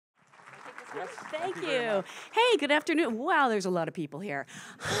Thank you. Hey, good afternoon. Wow, there's a lot of people here.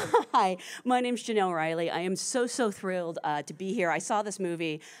 Hi, my name's Janelle Riley. I am so thrilled to be here. I saw this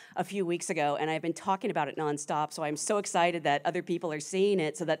movie a few weeks ago, and I've been talking about it nonstop, so I'm so excited that other people are seeing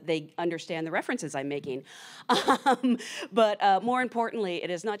it so that they understand the references I'm making. But more importantly, it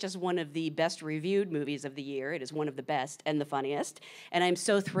is not just one of the best reviewed movies of the year, it is one of the best and the funniest, and I'm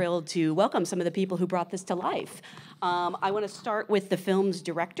so thrilled to welcome some of the people who brought this to life. I want to start with the film's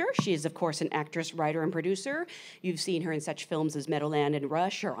director. She is, of course, an actress, writer, and producer. You've seen her in such films as Meadowland and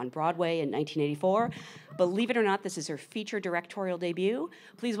Rush, or on Broadway in 1984. Believe it or not, this is her feature directorial debut.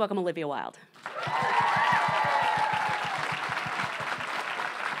 Please welcome Olivia Wilde.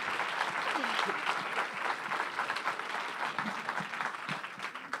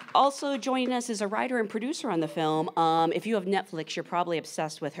 Also joining us is a writer and producer on the film. If you have Netflix, you're probably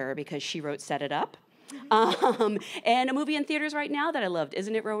obsessed with her because she wrote Set It Up. And a movie in theaters right now that I loved,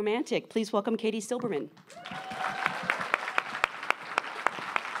 Isn't It Romantic? Please welcome Katie Silberman.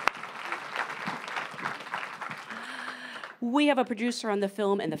 We have a producer on the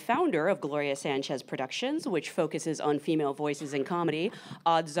film and the founder of Gloria Sanchez Productions, which focuses on female voices in comedy.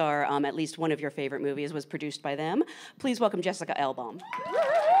 Odds are at least one of your favorite movies was produced by them. Please welcome Jessica Elbaum.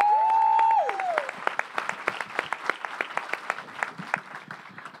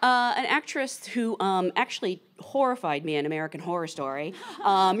 An actress who actually horrified me in American Horror Story.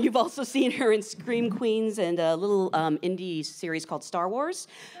 You've also seen her in Scream Queens and a little indie series called Star Wars.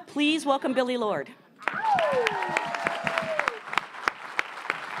 Please welcome Billie Lourd.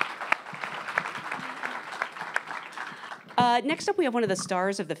 Next up, we have one of the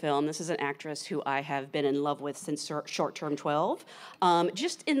stars of the film. This is an actress who I have been in love with since Short Term 12.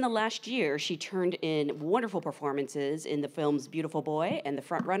 Just in the last year, she turned in wonderful performances in the films Beautiful Boy and The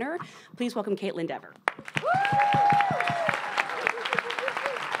Front Runner. Please welcome Kaitlyn Dever.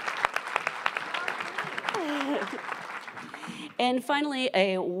 And finally,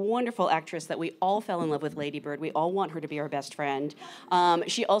 a wonderful actress that we all fell in love with, Lady Bird. We all want her to be our best friend.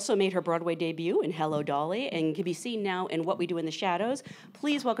 She also made her Broadway debut in Hello, Dolly, and can be seen now in What We Do in the Shadows.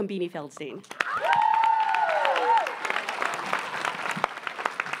 Please welcome Beanie Feldstein.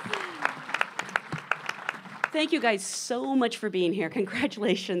 Thank you guys so much for being here.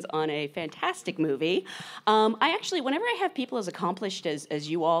 Congratulations on a fantastic movie. Whenever I have people as accomplished as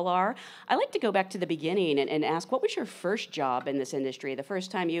you all are, I like to go back to the beginning and ask, what was your first job in this industry? The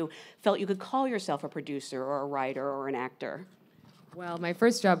first time you felt you could call yourself a producer or a writer or an actor? Well, my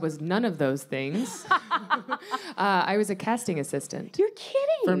first job was none of those things. I was a casting assistant. You're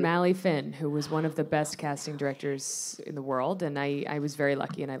kidding! For Mally Finn, who was one of the best casting directors in the world, and I was very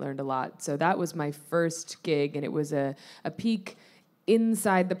lucky and I learned a lot. So that was my first gig, and it was a peek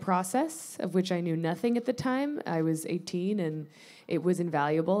inside the process, of which I knew nothing at the time. I was 18, and it was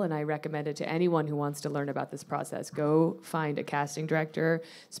invaluable, and I recommend it to anyone who wants to learn about this process. Go find a casting director,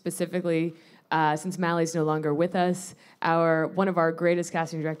 specifically. Since Mally's no longer with us, one of our greatest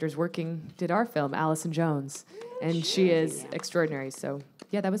casting directors did our film, Allison Jones, and she is extraordinary. So,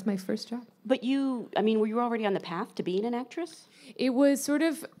 yeah, that was my first job. But were you already on the path to being an actress? It was sort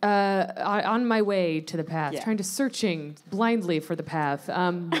of on my way to the path, searching blindly for the path.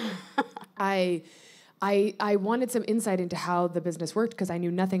 I wanted some insight into how the business worked because I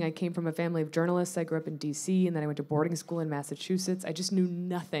knew nothing. I came from a family of journalists. I grew up in D.C., and then I went to boarding school in Massachusetts. I just knew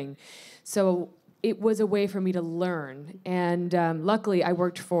nothing. So it was a way for me to learn. And luckily, I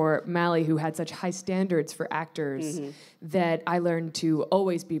worked for Mally, who had such high standards for actors that I learned to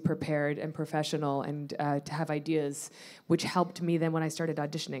always be prepared and professional and to have ideas, which helped me then when I started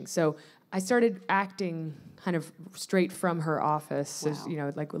auditioning. So I started acting kind of straight from her office.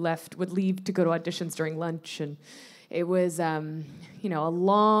 Wow. Would leave to go to auditions during lunch, and it was a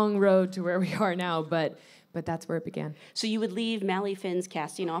long road to where we are now, but that's where it began. So you would leave Mally Finn's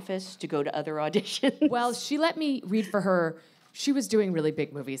casting office to go to other auditions? Well, she let me read for her. She was doing really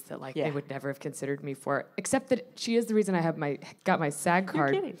big movies that they would never have considered me for, except that she is the reason I got my SAG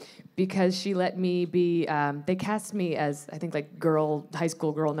card. You're kidding. Because she let me be, they cast me as, I think, high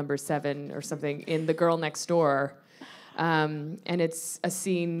school girl number 7 or something in The Girl Next Door. And it's a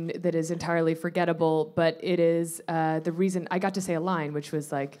scene that is entirely forgettable, but it is the reason I got to say a line, which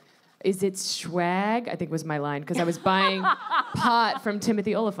was like, "Is it swag?" I think was my line, because I was buying pot from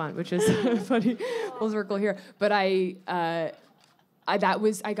Timothy Oliphant, which is funny, full circle here. But I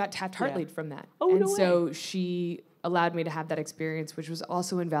got Taft Hartley'd from that. Oh, and no so way. She allowed me to have that experience, which was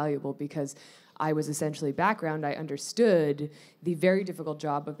also invaluable because I was essentially background. I understood the very difficult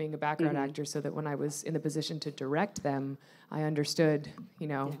job of being a background actor, so that when I was in the position to direct them, I understood,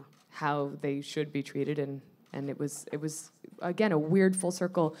 how they should be treated and And it was again a weird full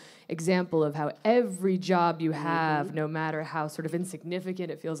circle example of how every job you have, no matter how sort of insignificant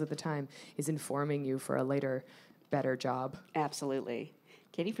it feels at the time, is informing you for a later, better job. Absolutely.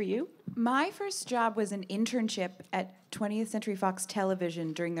 Katie, for you? My first job was an internship at 20th Century Fox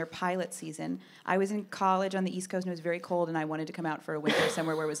Television during their pilot season. I was in college on the East Coast and it was very cold, and I wanted to come out for a winter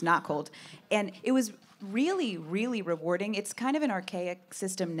somewhere where it was not cold. And it was really, really rewarding. It's kind of an archaic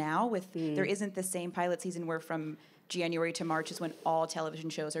system now with there isn't the same pilot season where from January to March is when all television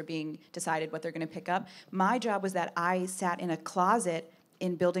shows are being decided what they're going to pick up. My job was that I sat in a closet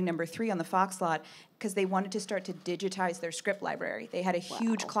in building number 3 on the Fox lot because they wanted to start to digitize their script library. They had a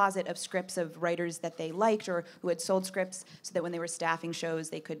huge closet of scripts of writers that they liked or who had sold scripts so that when they were staffing shows,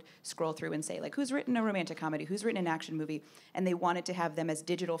 they could scroll through and say, like, who's written a romantic comedy, who's written an action movie, and they wanted to have them as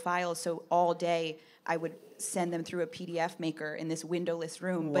digital files, so all day I would send them through a PDF maker in this windowless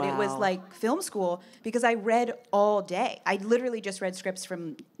room. But it was like film school because I read all day. I literally just read scripts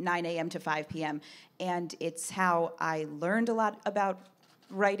from 9 a.m. to 5 p.m. And it's how I learned a lot about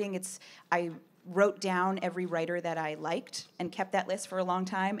writing. I wrote down every writer that I liked and kept that list for a long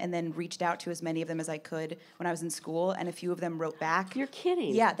time and then reached out to as many of them as I could when I was in school, and a few of them wrote back. You're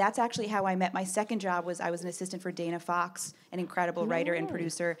kidding. Yeah, that's actually how I met. My second job was I was an assistant for Dana Fox, an incredible writer and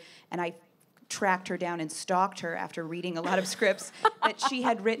producer, and I tracked her down and stalked her after reading a lot of scripts that she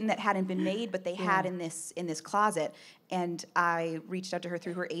had written that hadn't been made, but they had in this closet. And I reached out to her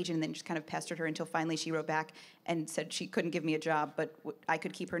through her agent and then just kind of pestered her until finally she wrote back and said she couldn't give me a job, but I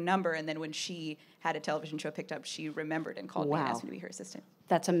could keep her number. And then when she had a television show picked up, she remembered and called me and asked me to be her assistant.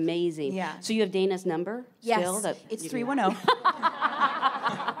 That's amazing. Yeah. So you have Dana's number still? Yes, it's 310.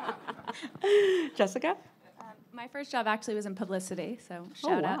 Jessica? My first job actually was in publicity, so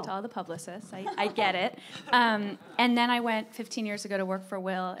shout out to all the publicists. I get it. And then I went 15 years ago to work for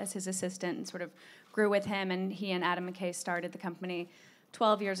Will as his assistant and sort of grew with him, and he and Adam McKay started the company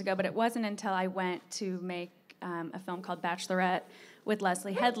 12 years ago, but it wasn't until I went to make a film called Bachelorette with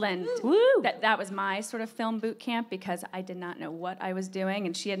Leslie Headland that was my sort of film boot camp, because I did not know what I was doing,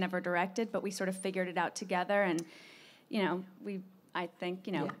 and she had never directed, but we sort of figured it out together, and, I think,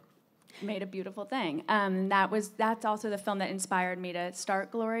 made a beautiful thing. That's also the film that inspired me to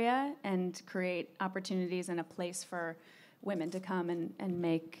start Gloria and create opportunities and a place for women to come and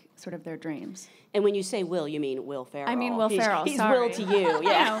make sort of their dreams. And when you say Will, you mean Will Ferrell. I mean Will Ferrell, He's sorry. Will to you,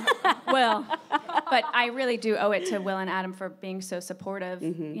 yeah. Will. But I really do owe it to Will and Adam for being so supportive.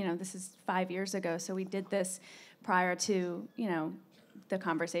 This is 5 years ago, so we did this prior to, the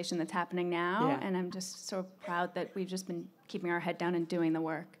conversation that's happening now, and I'm just so proud that we've just been keeping our head down and doing the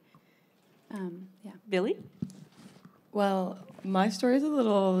work. Billie? Well, my story is a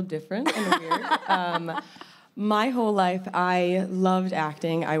little different and weird. My whole life, I loved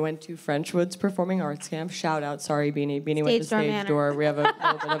acting. I went to Frenchwood's Performing Arts Camp. Shout out, sorry, Beanie. Beanie went to Stage Door. We have a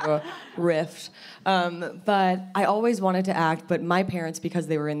little bit of a rift. But I always wanted to act, but my parents, because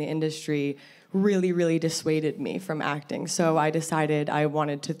they were in the industry, really, really dissuaded me from acting. So I decided I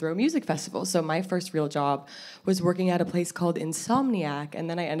wanted to throw music festivals. So my first real job was working at a place called Insomniac, and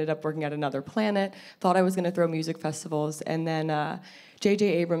then I ended up working at Another Planet, thought I was going to throw music festivals, and then J.J.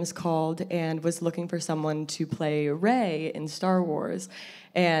 Abrams called and was looking for someone to play Rey in Star Wars.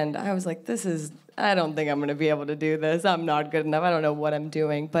 And I was like, I don't think I'm going to be able to do this. I'm not good enough. I don't know what I'm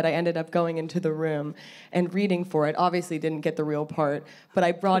doing. But I ended up going into the room and reading for it. Obviously didn't get the real part, but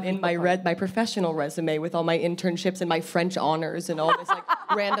I brought in my professional resume with all my internships and my French honors and all this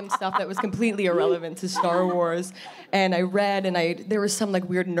random stuff that was completely irrelevant to Star Wars. And I read, and there was some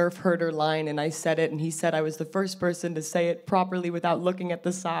weird nerf herder line, and I said it, and he said I was the first person to say it properly without looking at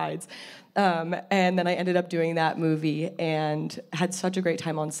the sides. And then I ended up doing that movie and had such a great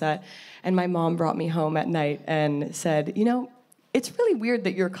time on set. And my mom brought me home at night and said, it's really weird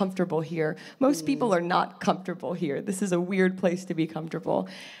that you're comfortable here. Most people are not comfortable here. This is a weird place to be comfortable.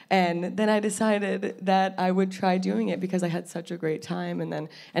 And then I decided that I would try doing it because I had such a great time, and then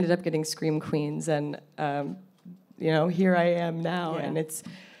ended up getting Scream Queens. And, here I am now. Yeah. And it's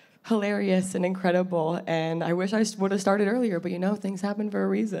hilarious and incredible. And I wish I would have started earlier, but things happen for a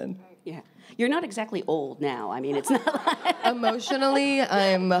reason. Yeah. You're not exactly old now. I mean, it's not like... Emotionally,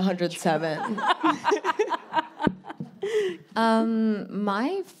 I'm 107.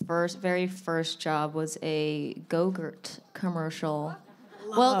 My very first job was a Go-Gurt commercial.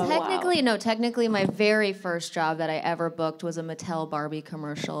 Well, technically my very first job that I ever booked was a Mattel Barbie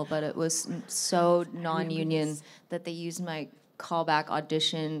commercial, but it was so non-union that they used my callback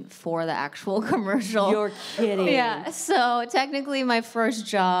audition for the actual commercial. You're kidding. Yeah, so technically my first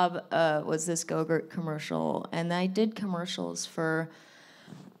job was this Go-Gurt commercial, and I did commercials for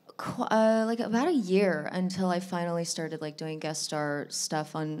like about a year until I finally started like doing guest star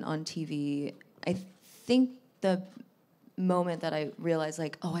stuff on TV. I think the moment that I realized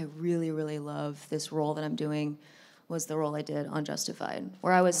like, oh, I really, really love this role that I'm doing was the role I did on Justified,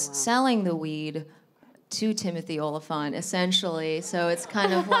 where I was selling the weed to Timothy Oliphant, essentially. So it's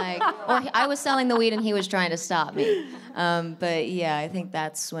kind of like, or I was selling the weed and he was trying to stop me. But yeah, I think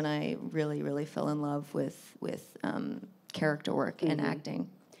that's when I really, really fell in love with character work and acting.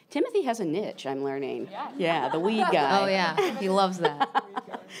 Timothy has a niche, I'm learning. Yeah, the weed guy. Oh yeah, he loves that.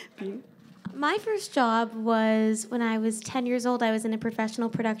 My first job was when I was 10 years old. I was in a professional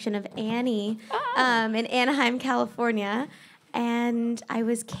production of Annie in Anaheim, California. And I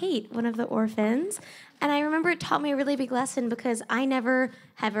was Kate, one of the orphans. And I remember it taught me a really big lesson because I never,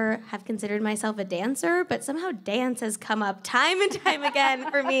 ever have considered myself a dancer, but somehow dance has come up time and time again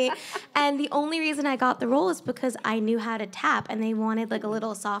for me. And the only reason I got the role is because I knew how to tap, and they wanted like a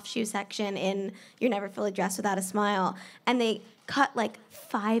little soft shoe section in You're Never Fully Dressed Without a Smile. And they cut like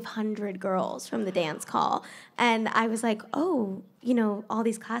 500 girls from the dance call. And I was like, oh, you know, all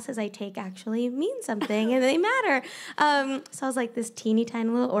these classes I take actually mean something and they matter. So I was like this teeny tiny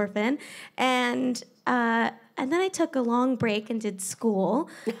little orphan. And then I took a long break and did school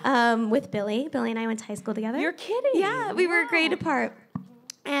with Billie. Billie and I went to high school together. You're kidding? Yeah, we were a grade apart.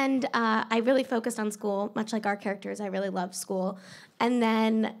 And I really focused on school, much like our characters. I really loved school. And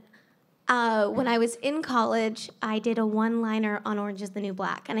then when I was in college, I did a one-liner on Orange is the New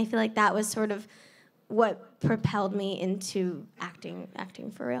Black. And I feel like that was sort of what propelled me into acting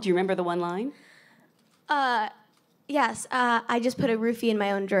for real. Do you remember the one line? Yes, I just put a roofie in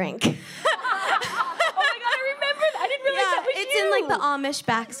my own drink. Oh my God, I remember that. I didn't realize that was it's in like the Amish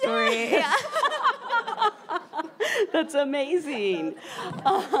backstory. Yeah. That's amazing.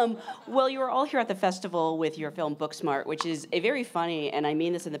 Well, you were all here at the festival with your film Booksmart, which is a very funny, and I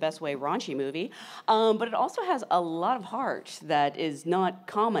mean this in the best way, raunchy movie. But it also has a lot of heart that is not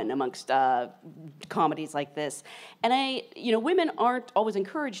common amongst comedies like this. And women aren't always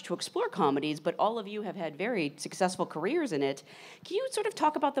encouraged to explore comedies, but all of you have had very successful careers in it. Can you sort of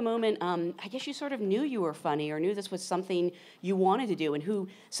talk about the moment, I guess you sort of knew you were funny or knew this was something you wanted to do, and who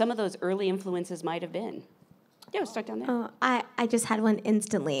some of those early influences might have been? Yeah, we'll start down there. Oh, I just had one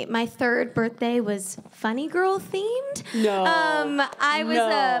instantly. My third birthday was Funny Girl themed. No. I was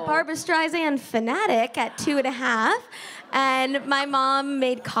a Barbra Streisand fanatic at 2.5, and my mom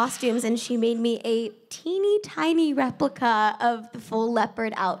made costumes, and she made me a teeny tiny replica of the full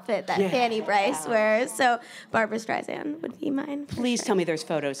leopard outfit that Fanny Bryce wears. So Barbra Streisand would be mine. Please tell me there's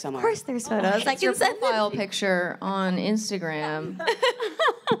photos somewhere. Of course, there's photos. I can send Profile picture on Instagram.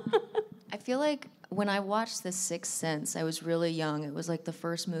 I feel like when I watched The Sixth Sense, I was really young. It was like the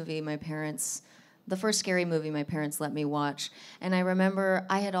first scary movie my parents let me watch. And I remember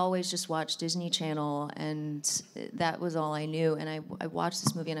I had always just watched Disney Channel, and that was all I knew. And I watched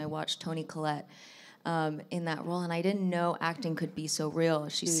this movie, and I watched Toni Collette in that role, and I didn't know acting could be so real.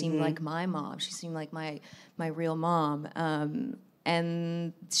 She seemed like my mom. She seemed like my real mom.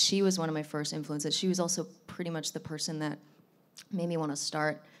 And she was one of my first influences. She was also pretty much the person that made me want to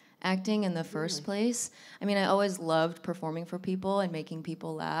start acting in the first place. I mean, I always loved performing for people and making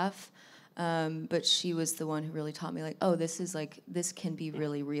people laugh, but she was the one who really taught me, like, oh, this can be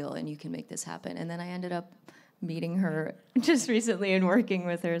really real, and you can make this happen. And then I ended up meeting her just recently and working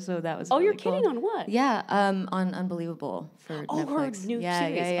with her, so that was really you're cool. kidding? On what? Yeah, on Unbelievable for Netflix. Her new yeah,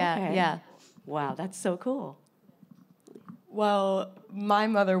 series. Yeah. Wow, that's so cool. Well, my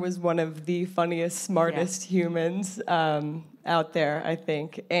mother was one of the funniest, smartest humans out there, I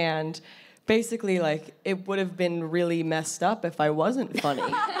think. And basically, like, it would have been really messed up if I wasn't funny.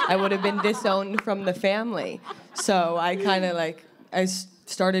 I would have been disowned from the family. So I kind of, I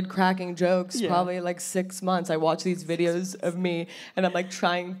started cracking jokes probably like 6 months. I watched these videos of me, and I'm,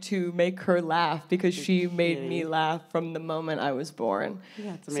 trying to make her laugh because she made me laugh from the moment I was born.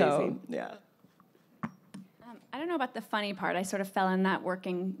 Yeah, it's amazing. So, yeah. I don't know about the funny part. I sort of fell in that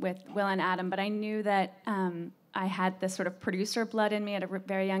working with Will and Adam, but I knew that I had this sort of producer blood in me at a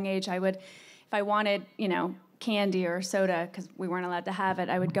very young age. I would, if I wanted, candy or soda, because we weren't allowed to have it,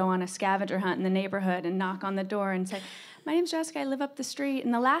 I would go on a scavenger hunt in the neighborhood and knock on the door and say, my name's Jessica, I live up the street,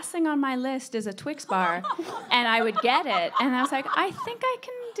 and the last thing on my list is a Twix bar. And I would get it. And I was like, I think I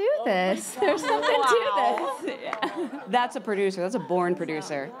can do this. There's something to this. Yeah. That's a producer. That's a born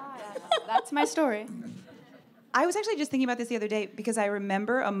producer. That's my story. I was actually just thinking about this the other day because I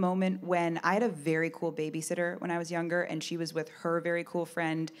remember a moment when I had a very cool babysitter when I was younger, and she was with her very cool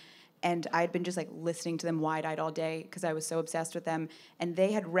friend, and I'd been just listening to them wide-eyed all day because I was so obsessed with them, and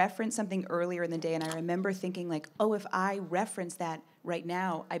they had referenced something earlier in the day, and I remember thinking oh, if I reference that, right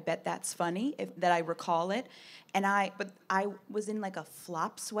now, I bet that's funny, that I recall it. But I was in like a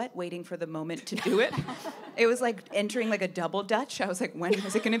flop sweat waiting for the moment to do it. It was like entering like a double dutch. I was like, when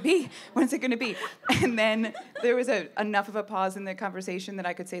is it going to be? When is it going to be? And then there was enough of a pause in the conversation that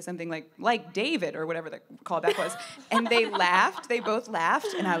I could say something like David, or whatever the callback was. And they laughed. They both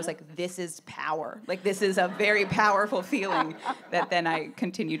laughed. And I was like, this is power. Like, this is a very powerful feeling that then I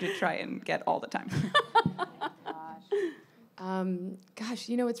continue to try and get all the time. Gosh,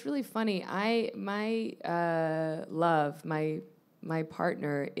 it's really funny. My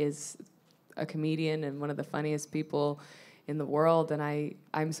partner is a comedian and one of the funniest people in the world, and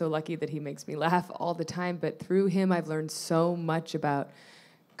I'm so lucky that he makes me laugh all the time. But through him, I've learned so much about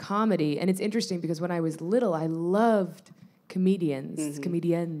comedy, and it's interesting because when I was little, I loved comedians.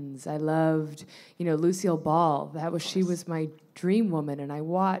 I loved, Lucille Ball. She was my dream woman, and I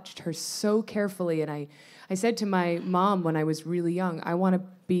watched her so carefully, and I said to my mom when I was really young, I want to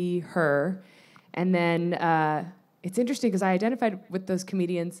be her. And then it's interesting because I identified with those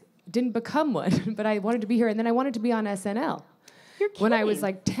comedians, didn't become one, but I wanted to be her. And then I wanted to be on SNL when I was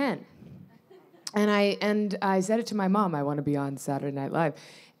like 10. And I said it to my mom, I want to be on Saturday Night Live.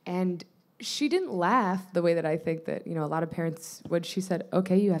 And she didn't laugh the way that I think that, a lot of parents would. She said,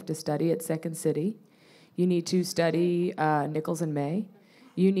 okay, you have to study at Second City. You need to study Nichols and May.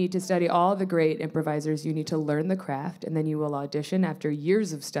 You need to study all the great improvisers. You need to learn the craft, and then you will audition after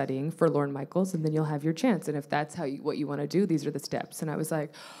years of studying for Lorne Michaels, and then you'll have your chance. And if that's what you want to do, these are the steps. And I was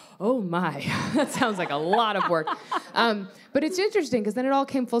like, oh my, that sounds like a lot of work. But it's interesting because then it all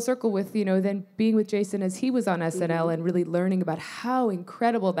came full circle with, then being with Jason as he was on SNL and really learning about how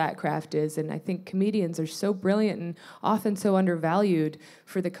incredible that craft is. And I think comedians are so brilliant and often so undervalued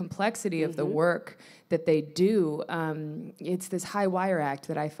for the complexity of the work that they do. It's this high wire act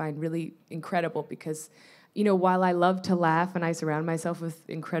that I find really incredible because, while I love to laugh and I surround myself with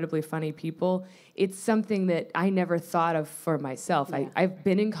incredibly funny people, it's something that I never thought of for myself. Yeah. I've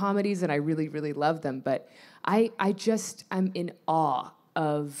been in comedies and I really, really love them, but I'm in awe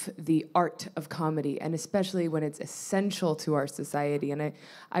of the art of comedy, and especially when it's essential to our society. And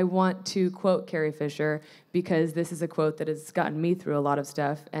I want to quote Carrie Fisher because this is a quote that has gotten me through a lot of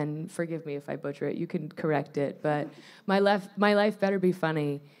stuff, and forgive me if I butcher it, you can correct it, but my life better be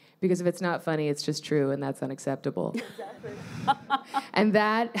funny, because if it's not funny, it's just true, and that's unacceptable. Exactly. And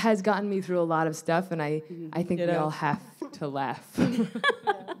that has gotten me through a lot of stuff, and I think we all have to laugh.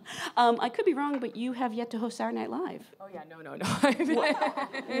 I could be wrong, but you have yet to host Saturday Night Live. Oh, yeah, no.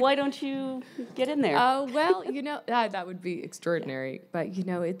 Why don't you get in there? Well, that would be extraordinary. But,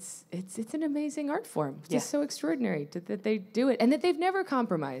 it's an amazing art form. It's just so extraordinary that they do it, and that they've never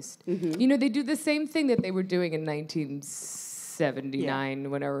compromised. Mm-hmm. They do the same thing that they were doing in 1979,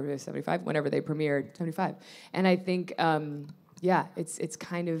 whenever 75, whenever they premiered, 75. And I think, it's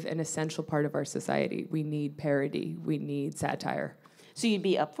kind of an essential part of our society. We need parody. We need satire. So you'd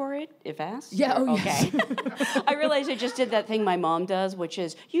be up for it if asked? Yeah, okay. I realize I just did that thing my mom does, which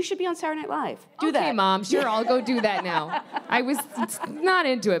is, you should be on Saturday Night Live. Do that. Okay, Mom, sure, I'll go do that now. I was not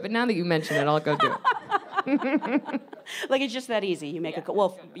into it, but now that you mention it, I'll go do it. Like, it's just that easy. You make a call.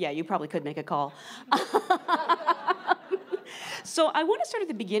 Well, you probably could make a call. So I want to start at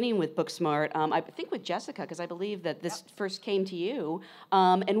the beginning with Booksmart, I think with Jessica, because I believe that this first came to you.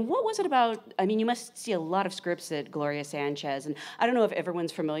 And what was it about? I mean, you must see a lot of scripts at Gloria Sanchez, and I don't know if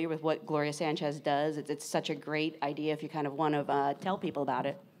everyone's familiar with what Gloria Sanchez does. It's such a great idea if you kind of want to tell people about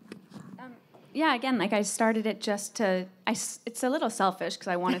it. Again, I started it just to, it's a little selfish because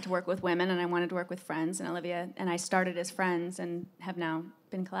I wanted to work with women and I wanted to work with friends, and Olivia and I started as friends and have now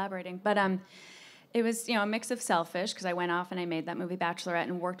been collaborating. But it was, a mix of selfish because I went off and I made that movie Bachelorette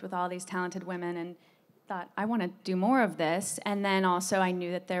and worked with all these talented women and thought, I want to do more of this. And then also I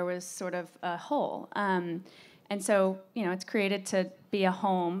knew that there was sort of a hole. And so, it's created to be a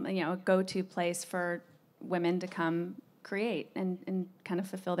home, a go-to place for women to come create and kind of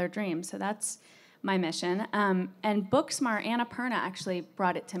fulfill their dreams. So that's my mission. And Booksmart, Annapurna actually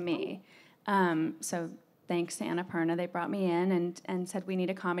brought it to me. So thanks to Annapurna, they brought me in and said, we need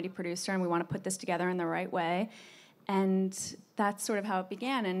a comedy producer and we want to put this together in the right way. And that's sort of how it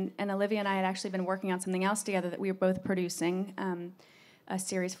began. And Olivia and I had actually been working on something else together that we were both producing, a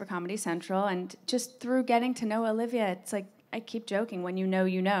series for Comedy Central. And just through getting to know Olivia, it's like, I keep joking, when you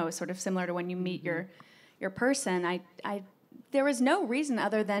know, sort of similar to when you meet your person. There was no reason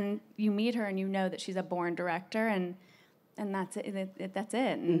other than you meet her and you know that she's a born director, and that's it. That's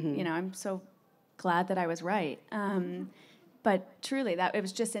it. And I'm so glad that I was right. But truly, that it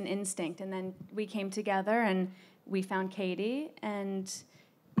was just an instinct. And then we came together and we found Katie, and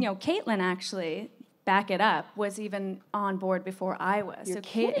Kaitlyn actually back it up, was even on board before I was. You're so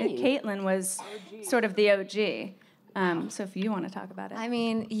kidding. Kaitlyn was sort of the OG. So if you want to talk about it. I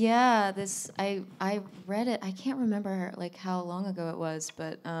mean, yeah, I read it. I can't remember like how long ago it was,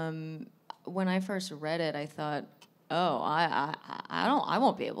 but when I first read it, I thought, oh, I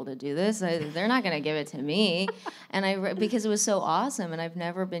won't be able to do this. They're not going to give it to me. And because it was so awesome, and I've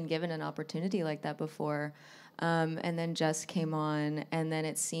never been given an opportunity like that before. And then Jess came on, and then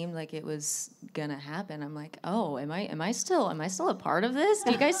it seemed like it was gonna happen. I'm like, oh, am I still a part of this?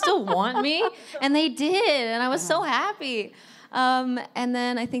 Do you guys still want me? And they did, and I was so happy. And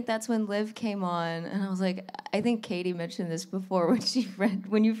then I think that's when Liv came on, and I was like, I think Katie mentioned this before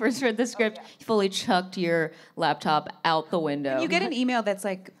when you first read the script, you fully chucked your laptop out the window. You get an email that's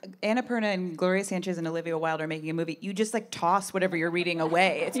like, Annapurna and Gloria Sanchez and Olivia Wilde are making a movie. You just like toss whatever you're reading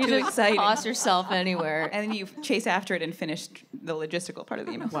away. It's too exciting. Toss yourself anywhere. And then you chase after it and finish the logistical part of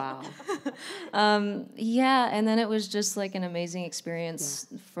the email. Wow. Yeah, and then it was just like an amazing experience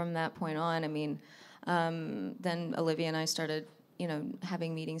from that point on. I mean, then Olivia and I started,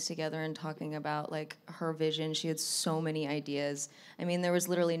 having meetings together and talking about like her vision. She had so many ideas. I mean, there was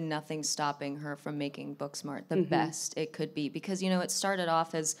literally nothing stopping her from making Booksmart the best it could be, because it started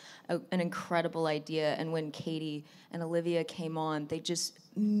off as an incredible idea, and when Katie and Olivia came on, they just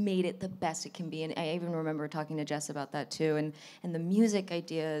made it the best it can be. And I even remember talking to Jess about that too, and the music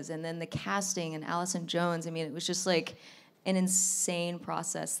ideas, and then the casting, and Allison Jones. I mean, it was just like an insane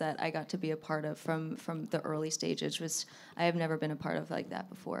process that I got to be a part of from the early stages, which I have never been a part of like that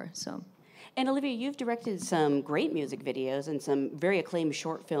before. So, And Olivia, you've directed some great music videos and some very acclaimed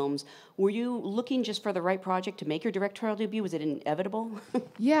short films. Were you looking just for the right project to make your directorial debut? Was it inevitable?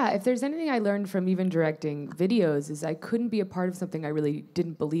 Yeah, if there's anything I learned from even directing videos is I couldn't be a part of something I really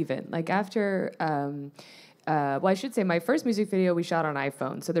didn't believe in. Like after, I should say my first music video we shot on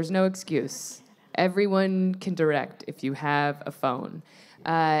iPhone, so there's no excuse. Everyone can direct if you have a phone.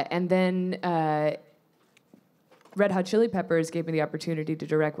 And then Red Hot Chili Peppers gave me the opportunity to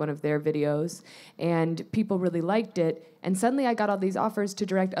direct one of their videos, and people really liked it. And suddenly I got all these offers to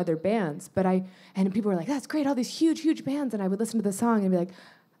direct other bands. And people were like, that's great, all these huge, huge bands. And I would listen to the song and be like,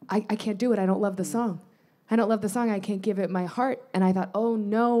 I can't do it, I don't love the song. I don't love the song, I can't give it my heart. And I thought, oh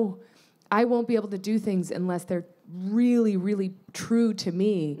no, I won't be able to do things unless they're really, really true to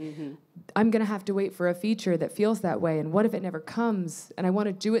me. Mm-hmm. I'm going to have to wait for a feature that feels that way, and what if it never comes? And I want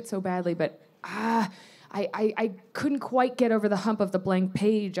to do it so badly, but I couldn't quite get over the hump of the blank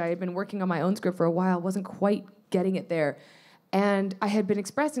page. I had been working on my own script for a while, wasn't quite getting it there. And I had been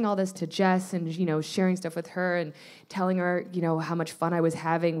expressing all this to Jess and, sharing stuff with her and telling her, how much fun I was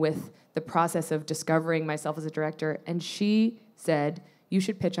having with the process of discovering myself as a director. And she said, you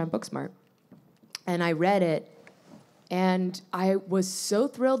should pitch on Booksmart. And I read it, and I was so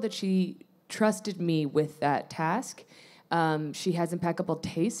thrilled that she trusted me with that task. She has impeccable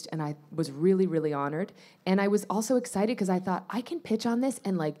taste, and I was really, really honored. And I was also excited because I thought, I can pitch on this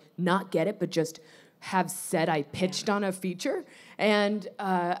and not get it, but just have said I pitched on a feature. And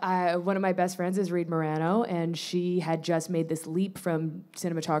one of my best friends is Reed Morano, and she had just made this leap from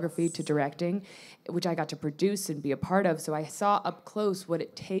cinematography to directing, which I got to produce and be a part of. So I saw up close what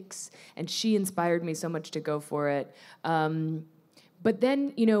it takes, and she inspired me so much to go for it. But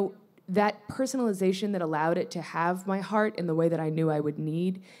then, that personalization that allowed it to have my heart in the way that I knew I would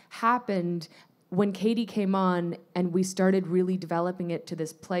need happened when Katie came on, and we started really developing it to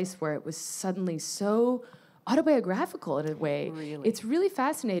this place where it was suddenly so autobiographical in a way. Really? It's really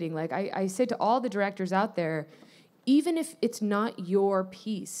fascinating. I say to all the directors out there, even if it's not your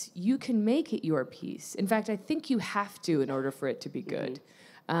piece, you can make it your piece. In fact, I think you have to in order for it to be good.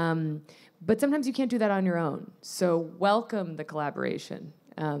 Mm-hmm. But sometimes you can't do that on your own. So welcome the collaboration.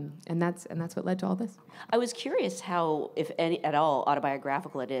 And that's what led to all this. I was curious how, if any at all,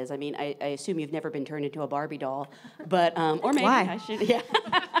 autobiographical it is. I mean, I assume you've never been turned into a Barbie doll, but or maybe Why? I should. Yeah.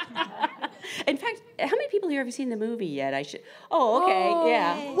 In fact, how many people here have seen the movie yet? I should. Oh, okay. Oh,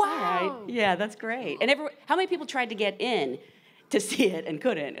 yeah. wow. All right. Yeah, that's great. And how many people tried to get in to see it and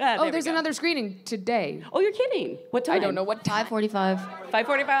couldn't? There's another screening today. Oh, you're kidding? What time? I don't know what time. 5:45.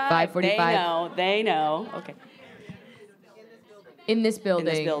 5:45. 5:45. They know. Okay. In this building.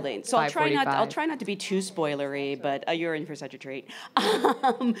 In this building. So I'll try not to be too spoilery, but you're in for such a treat.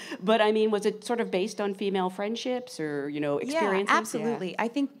 But I mean, was it sort of based on female friendships or experiences? Yeah, absolutely. Yeah. I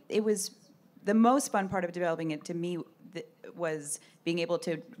think it was the most fun part of developing it to me was being able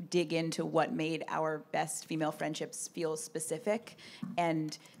to dig into what made our best female friendships feel specific.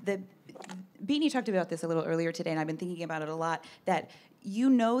 And Beanie talked about this a little earlier today, and I've been thinking about it a lot, that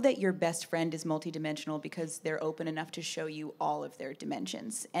that your best friend is multidimensional because they're open enough to show you all of their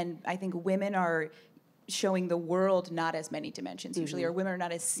dimensions. And I think women are showing the world not as many dimensions usually, or women are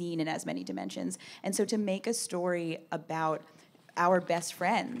not as seen in as many dimensions. And so to make a story about our best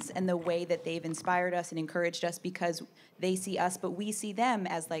friends and the way that they've inspired us and encouraged us because they see us, but we see them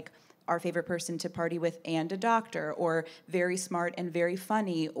as like our favorite person to party with and a doctor, or very smart and very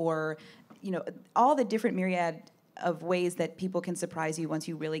funny, or, you know, all the different myriad of ways that people can surprise you once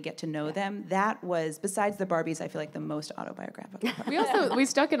you really get to know them. That was, besides the Barbies, I feel like the most autobiographical. We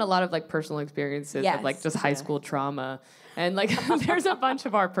stuck in a lot of like personal experiences of like just high school trauma, and like there's a bunch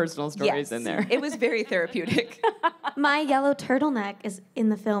of our personal stories in there. It was very therapeutic. My yellow turtleneck is in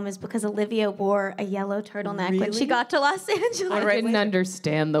the film is because Olivia wore a yellow turtleneck when she got to Los Angeles. I didn't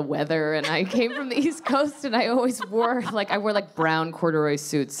understand the weather, and I came from the East Coast, and I always wore brown corduroy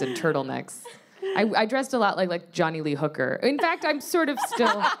suits and turtlenecks. I dressed a lot like Johnny Lee Hooker. In fact, I'm sort of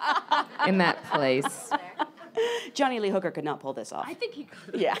still in that place. Johnny Lee Hooker could not pull this off. I think he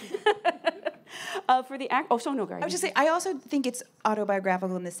could. Yeah. For the act. Oh, so no, Greg. I was just saying, I also think it's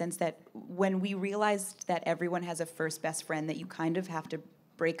autobiographical in the sense that when we realized that everyone has a first best friend that you kind of have to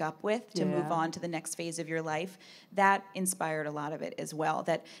break up with to move on to the next phase of your life, that inspired a lot of it as well.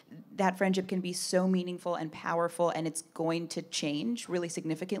 That friendship can be so meaningful and powerful, and it's going to change really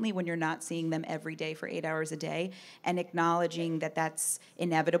significantly when you're not seeing them every day for 8 hours a day, and acknowledging that that's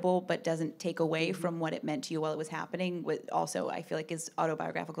inevitable but doesn't take away from what it meant to you while it was happening, also I feel like is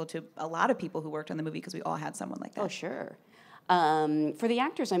autobiographical to a lot of people who worked on the movie, because we all had someone like that. Oh, sure. For the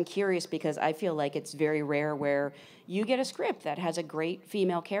actors, I'm curious because I feel like it's very rare where you get a script that has a great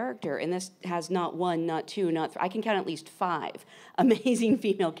female character, and this has not one, not two, not three. I can count at least 5 amazing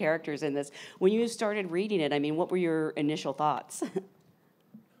female characters in this. When you started reading it, I mean, what were your initial thoughts?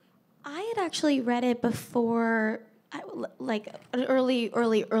 I had actually read it before, like an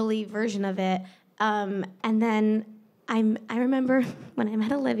early version of it, and then I remember when I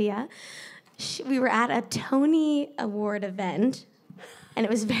met Olivia. We were at a Tony Award event, and it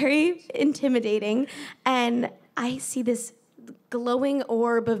was very intimidating, and I see this glowing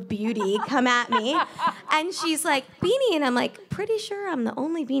orb of beauty come at me, and she's like, Beanie, and I'm like, pretty sure I'm the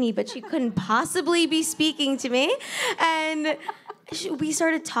only Beanie, but she couldn't possibly be speaking to me, and we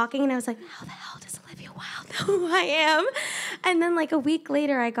started talking, and I was like, how the hell does Olivia Wilde know who I am? And then like a week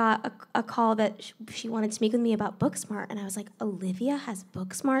later, I got a call that she wanted to speak with me about Booksmart, and I was like, Olivia has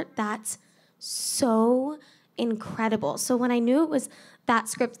Booksmart? That's so incredible. So when I knew it was that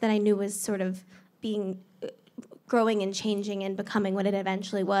script that I knew was sort of growing and changing and becoming what it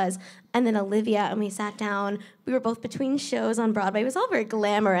eventually was, and then Olivia, and we sat down, we were both between shows on Broadway, it was all very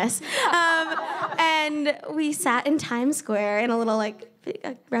glamorous, and we sat in Times Square in a little like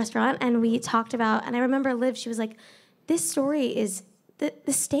restaurant, and we talked about, and I remember Liv, she was like, this story is,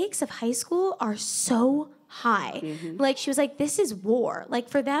 the stakes of high school are so high. Mm-hmm. Like, she was like, this is war. Like,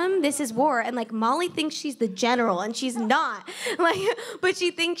 for them, this is war. And, like, Molly thinks she's the general, and she's not. Like, but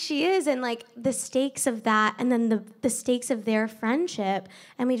she thinks she is. And, like, the stakes of that, and then the stakes of their friendship,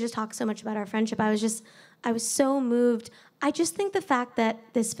 and we just talked so much about our friendship. I was so moved. I just think the fact that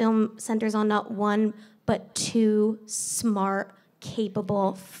this film centers on not one, but 2 smart,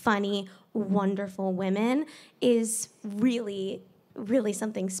 capable, funny, wonderful women is really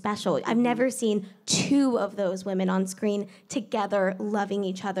something special. I've never seen 2 of those women on screen together, loving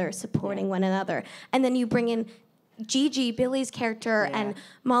each other, supporting one another. And then you bring in Gigi, Billy's character, and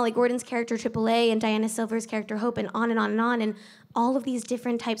Molly Gordon's character, AAA, and Diana Silver's character, Hope, and on and on and on. And all of these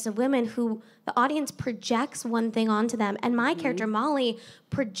different types of women who the audience projects one thing onto them. And my character, Molly,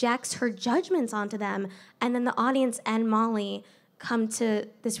 projects her judgments onto them. And then the audience and Molly come to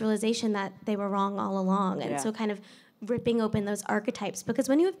this realization that they were wrong all along. And so kind of ripping open those archetypes, because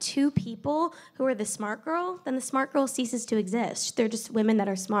when you have 2 people who are the smart girl, then the smart girl ceases to exist. They're just women that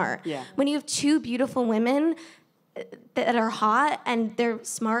are smart. Yeah. When you have 2 beautiful women that are hot and they're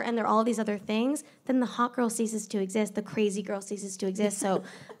smart and they're all these other things, then the hot girl ceases to exist, the crazy girl ceases to exist. So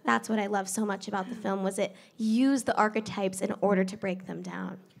that's what I love so much about the film, was it used the archetypes in order to break them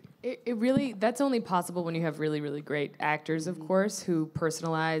down. It really, that's only possible when you have really, really great actors, of course, who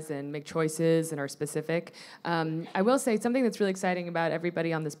personalize and make choices and are specific. I will say something that's really exciting about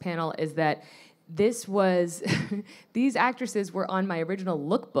everybody on this panel is that this was, these actresses were on my original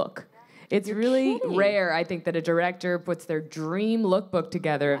lookbook. It's really rare, I think, that a director puts their dream lookbook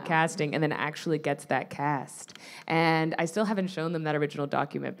together of casting and then actually gets that cast. And I still haven't shown them that original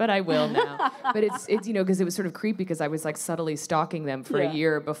document, but I will now. But it's you know, because it was sort of creepy because I was like subtly stalking them for a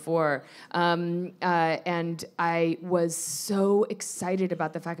year before. And I was so excited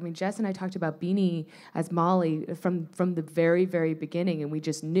about the fact, I mean, Jess and I talked about Beanie as Molly from the very, very beginning, and we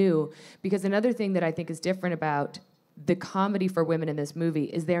just knew. Because another thing that I think is different about the comedy for women in this movie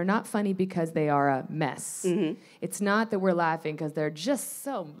is they're not funny because they are a mess. It's not that we're laughing because they're just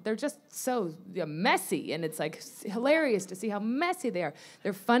so messy, and it's like hilarious to see how messy they are.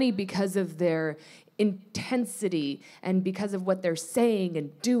 They're funny because of their intensity and because of what they're saying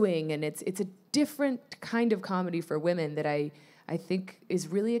and doing, and it's a different kind of comedy for women that I think is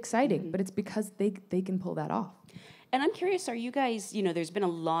really exciting, but it's because they can pull that off. And I'm curious, are you guys, there's been a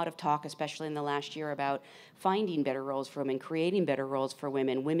lot of talk, especially in the last year, about finding better roles for women, creating better roles for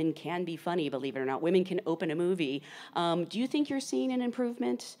women. Women can be funny, believe it or not. Women can open a movie. Do you think you're seeing an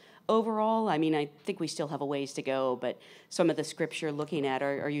improvement overall? I mean, I think we still have a ways to go, but some of the scripts you're looking at,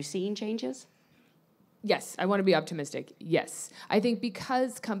 are you seeing changes? Yes, I want to be optimistic. Yes. I think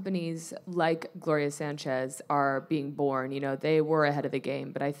because companies like Gloria Sanchez are being born, they were ahead of the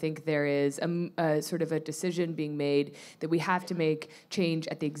game, but I think there is a sort of a decision being made that we have to make change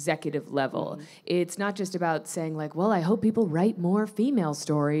at the executive level. It's not just about saying like, well, I hope people write more female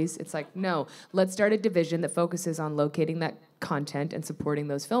stories. It's like, no, let's start a division that focuses on locating that content and supporting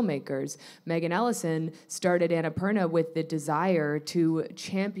those filmmakers. Megan Ellison started Annapurna with the desire to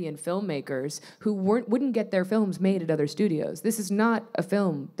champion filmmakers who wouldn't get their films made at other studios. This is not a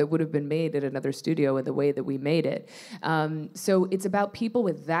film that would have been made at another studio in the way that we made it. So it's about people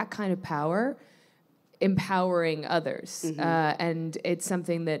with that kind of power empowering others. And it's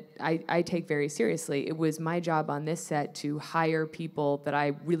something that I take very seriously. It was my job on this set to hire people that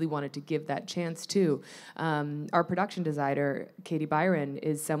I really wanted to give that chance to. Our production designer, Katie Byron,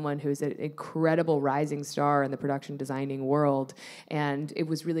 is someone who's an incredible rising star in the production designing world. And it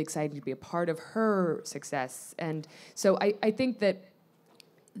was really exciting to be a part of her success. And so I think that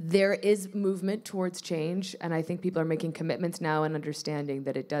there is movement towards change, and I think people are making commitments now and understanding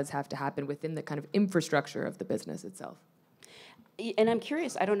that it does have to happen within the kind of infrastructure of the business itself. And I'm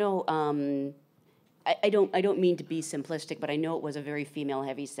curious, I don't know, I don't mean to be simplistic, but I know it was a very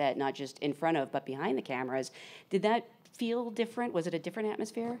female-heavy set, not just in front of, but behind the cameras. Did that feel different? Was it a different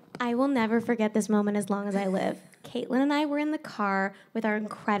atmosphere? I will never forget this moment as long as I live. Kaitlyn and I were in the car with our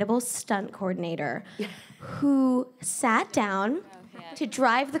incredible stunt coordinator who sat down to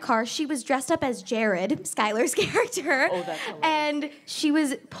drive the car. She was dressed up as Jared, Skylar's character. Oh, that's hilarious. And she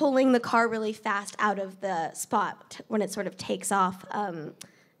was pulling the car really fast out of the spot when it sort of takes off.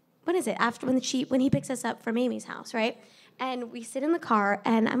 When is it? After when he picks us up from Amy's house, right? And we sit in the car,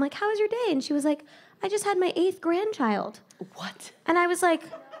 and I'm like, "How was your day?" And she was like, "I just had my 8th grandchild." What? And I was like,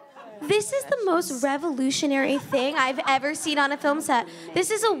 this is the most revolutionary thing I've ever seen on a film set.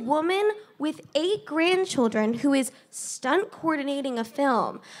 This is a woman with 8 grandchildren who is stunt coordinating a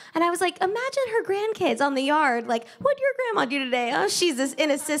film. And I was like, imagine her grandkids on the yard, like, what'd your grandma do today? Oh, she's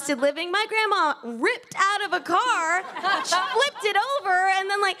in assisted living. My grandma ripped out of a car, flipped it over, and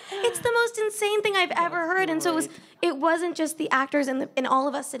then like, it's the most insane thing I've ever heard. And so it wasn't just the actors and all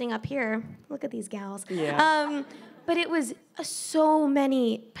of us sitting up here. Look at these gals. Yeah. But it was so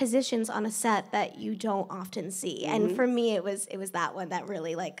many positions on a set that you don't often see. And for me, it was that one that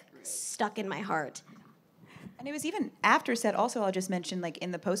really like stuck in my heart. And it was even after set also, I'll just mention, like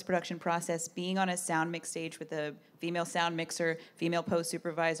in the post-production process, being on a sound mix stage with a female sound mixer, female post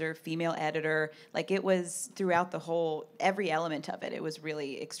supervisor, female editor, like it was throughout every element of it. It was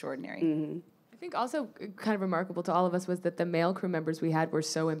really extraordinary. I think also kind of remarkable to all of us was that the male crew members we had were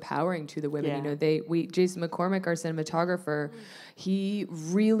so empowering to the women. Yeah. Jason McCormick, our cinematographer, he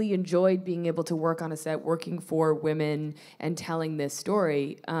really enjoyed being able to work on a set, working for women and telling this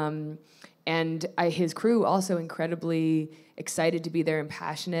story. And his crew also incredibly excited to be there and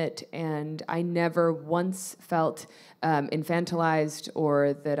passionate. And I never once felt infantilized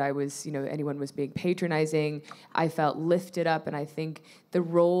or that I was, anyone was being patronizing. I felt lifted up, and I think the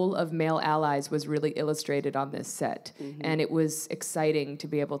role of male allies was really illustrated on this set. And it was exciting to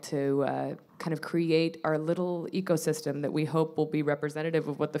be able to kind of create our little ecosystem that we hope will be representative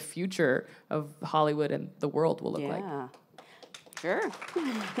of what the future of Hollywood and the world will look like. Yeah, sure.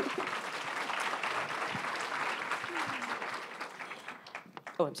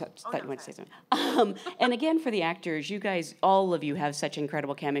 Oh, I'm sorry. Thought you wanted to say something. And again, for the actors, you guys, all of you have such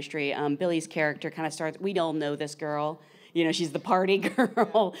incredible chemistry. Billie's character kind of starts, we all know this girl. She's the party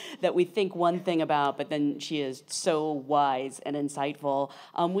girl that we think one thing about, but then she is so wise and insightful.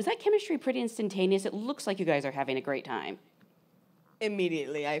 Was that chemistry pretty instantaneous? It looks like you guys are having a great time.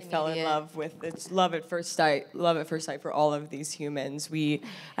 Immediately, I fell in love with it's love at first sight for all of these humans.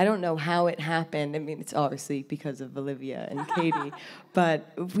 I don't know how it happened. I mean, it's obviously because of Olivia and Katie,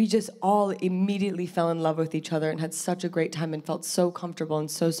 but we just all immediately fell in love with each other and had such a great time and felt so comfortable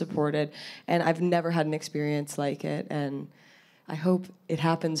and so supported. And I've never had an experience like it, and I hope it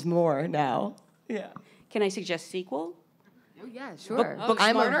happens more now. Yeah. Can I suggest sequel? Oh, yeah, sure.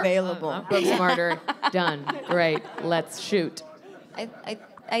 I'm available. Booksmarter, done. Great, let's shoot.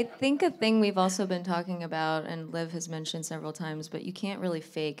 I think a thing we've also been talking about, and Liv has mentioned several times, but you can't really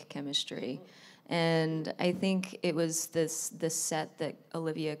fake chemistry. And I think it was this set that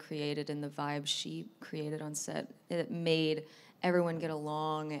Olivia created and the vibe she created on set. It made everyone get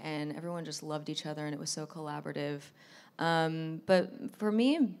along, and everyone just loved each other, and it was so collaborative. But for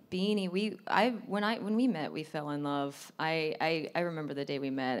me and Beanie, when we met, we fell in love. I remember the day we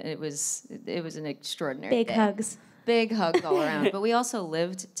met, and it was an extraordinary Big day. hugs. Big hugs all around. But we also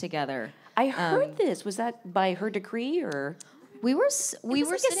lived together. I heard this. Was that by her decree or? We were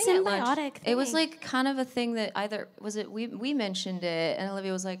like a sitting at lunch. symbiotic It was thing. like kind of a thing that either was it we mentioned it, and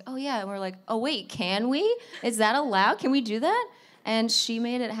Olivia was like, oh yeah, and we're like, oh wait, can we? Is that allowed? Can we do that? And she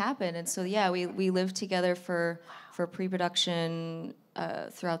made it happen. And so yeah, we lived together for pre-production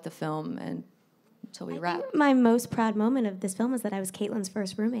throughout the film and until we wrapped. My most proud moment of this film is that I was Kaitlyn's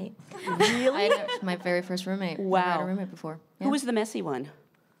first roommate. Really? My very first roommate. Wow. Never had a roommate before. Yeah. Who was the messy one?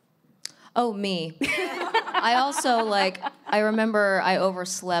 Oh, me. I also, I remember I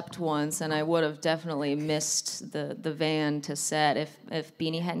overslept once, and I would have definitely missed the van to set if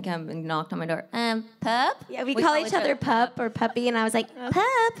Beanie hadn't come and knocked on my door. Pup? Yeah, we call each other pup or puppy, and I was like,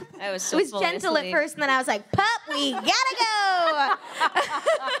 pup. I was so It was fully gentle at asleep. first, and then I was like, pup, we gotta go.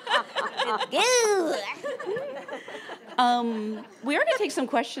 We're going to take some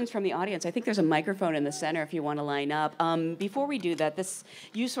questions from the audience. I think there's a microphone in the center if you want to line up. Before we do that,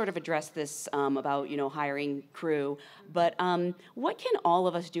 you sort of addressed this about hiring crew, but what can all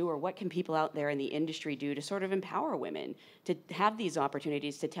of us do, or what can people out there in the industry do to sort of empower women to have these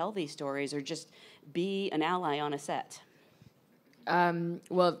opportunities to tell these stories, or just be an ally on a set?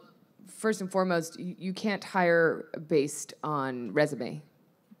 Well, first and foremost, you can't hire based on resume.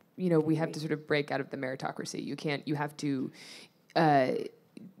 We have to sort of break out of the meritocracy. You have to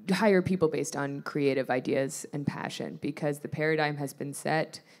hire people based on creative ideas and passion, because the paradigm has been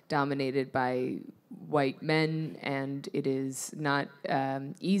set, dominated by white men, and it is not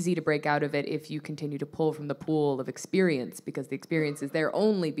easy to break out of it if you continue to pull from the pool of experience, because the experience is there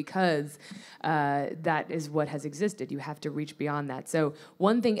only because that is what has existed. You have to reach beyond that. So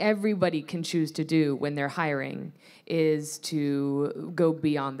one thing everybody can choose to do when they're hiring is to go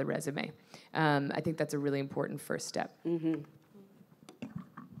beyond the resume. I think that's a really important first step. Mm-hmm.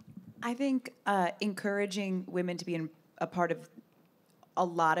 I think encouraging women to be a part of a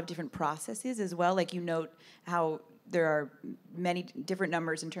lot of different processes as well. Like, you note how there are many different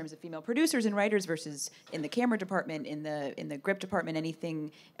numbers in terms of female producers and writers versus in the camera department, in the grip department,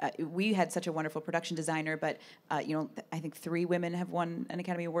 anything. We had such a wonderful production designer, but I think 3 women have won an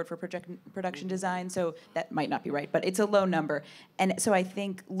Academy Award for production design, so that might not be right, but it's a low number. And so I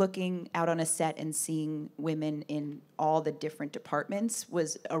think looking out on a set and seeing women in all the different departments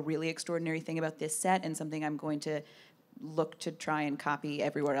was a really extraordinary thing about this set, and something I'm going to look to try and copy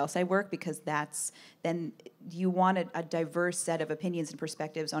everywhere else I work, because then you want a diverse set of opinions and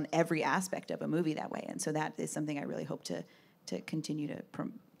perspectives on every aspect of a movie that way. And so that is something I really hope to continue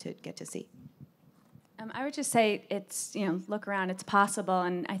to get to see. I would just say it's, look around, it's possible,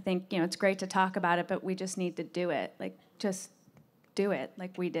 and I think, it's great to talk about it, but we just need to do it. Just do it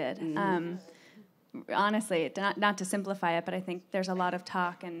like we did. Mm-hmm. Honestly, not to simplify it, but I think there's a lot of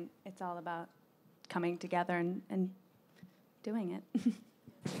talk, and it's all about coming together and doing it.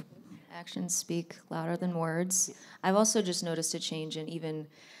 Actions speak louder than words. I've also just noticed a change in even,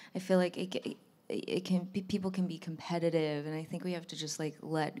 I feel like it can be, people can be competitive, and I think we have to just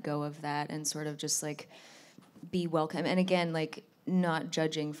let go of that and sort of just be welcome. And again, not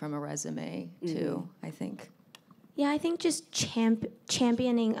judging from a resume too, I think. Yeah, I think just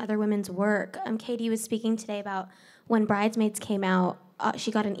championing other women's work. Katie was speaking today about when Bridesmaids came out.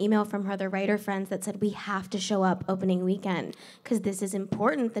 She got an email from her other writer friends that said, we have to show up opening weekend because this is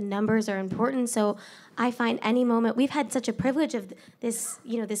important. The numbers are important. So I find any moment, we've had such a privilege of this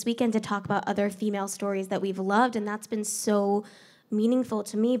weekend to talk about other female stories that we've loved, and that's been so meaningful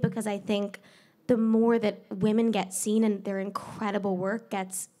to me, because I think the more that women get seen and their incredible work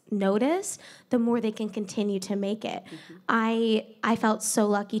gets noticed, the more they can continue to make it. Mm-hmm. I felt so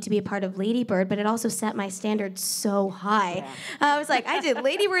lucky to be a part of Lady Bird, but it also set my standards so high. Yeah. I was like, I did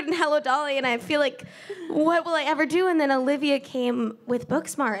Lady Bird and Hello Dolly, and I feel like, what will I ever do? And then Olivia came with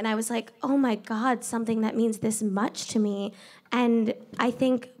Booksmart, and I was like, oh my God, something that means this much to me. And I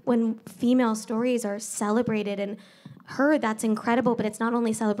think when female stories are celebrated and heard, that's incredible, but it's not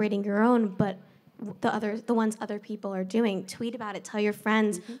only celebrating your own, but the ones other people are doing. Tweet about it, tell your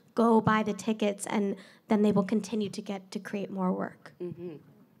friends, mm-hmm. Go buy the tickets, and then they will continue to get to create more work. Mm-hmm.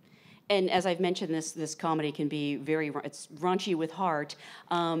 And as I've mentioned, this comedy can be it's raunchy with heart.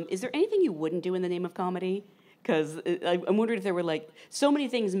 Is there anything you wouldn't do in the name of comedy? Because I'm wondering if there were like so many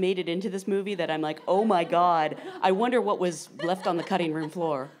things made it into this movie that I'm like, oh my God, I wonder what was left on the cutting room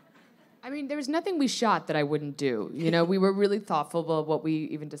floor. I mean, there was nothing we shot that I wouldn't do. You know, we were really thoughtful about what we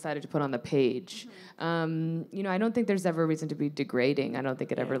even decided to put on the page. You know, I don't think there's ever a reason to be degrading. I don't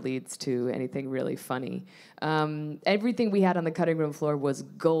think it ever leads to anything really funny. Everything we had on the cutting room floor was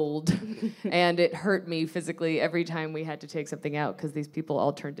gold, and it hurt me physically every time we had to take something out because these people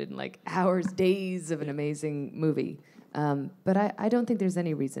all turned in like hours, days of an amazing movie. But I don't think there's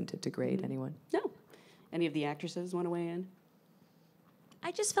any reason to degrade anyone. No. Any of the actresses want to weigh in?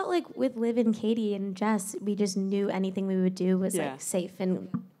 I just felt like with Liv and Katie and Jess, we just knew anything we would do was like safe and.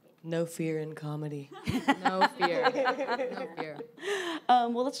 No fear in comedy. No fear. No fear.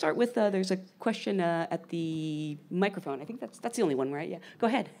 Well, let's start with there's a question at the microphone. I think that's the only one, right? Yeah. Go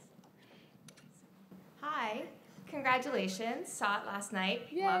ahead. Hi. Congratulations. Saw it last night.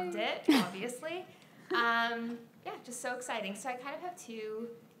 Yay. Loved it, obviously. Yeah, just so exciting. So I kind of have two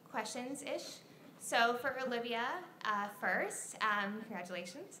questions-ish. So for Olivia, first,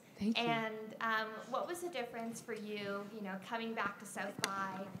 congratulations. Thank you. And what was the difference for you, you know, coming back to South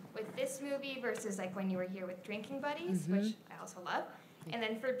by with this movie versus like when you were here with Drinking Buddies, which I also love. And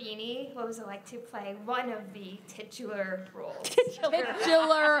then for Beanie, what was it like to play one of the titular roles?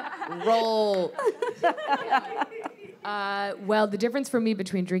 Titular role. Well, the difference for me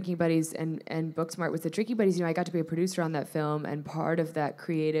between Drinking Buddies and Booksmart was that Drinking Buddies, you know, I got to be a producer on that film, and part of that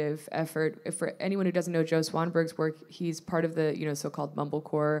creative effort, for anyone who doesn't know Joe Swanberg's work, he's part of the, you know, so-called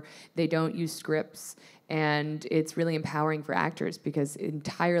mumblecore. They don't use scripts, and it's really empowering for actors because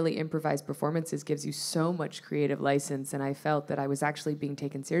entirely improvised performances gives you so much creative license, and I felt that I was actually being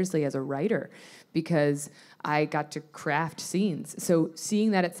taken seriously as a writer because I got to craft scenes. So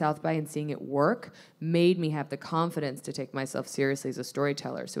seeing that at South by and seeing it work made me have the confidence to take myself seriously as a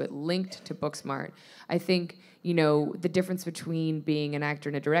storyteller. So it linked to Booksmart. I think, you know, the difference between being an actor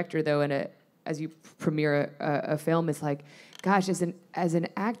and a director, though, and as you premiere a film, is like, gosh, as an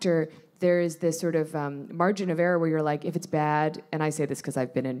actor, there is this sort of margin of error where you're like, if it's bad, and I say this because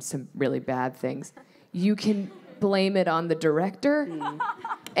I've been in some really bad things, you can blame it on the director,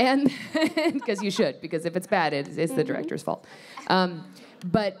 and because you should, because if it's bad, it's the director's fault.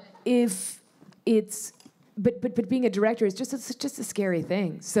 But if it's, but being a director is just a scary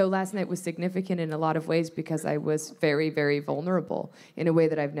thing. So last night was significant in a lot of ways because I was very, very vulnerable in a way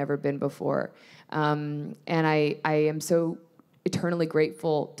that I've never been before, and I am so eternally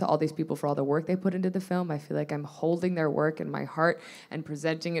grateful to all these people for all the work they put into the film. I feel like I'm holding their work in my heart and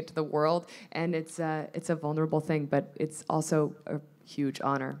presenting it to the world, and it's a vulnerable thing, but it's also a huge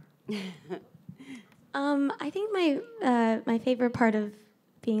honor. I think my favorite part of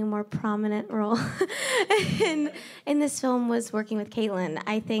being a more prominent role in this film was working with Kaitlyn.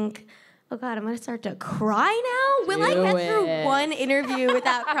 I think, oh God, I'm gonna start to cry now. Will I get through one interview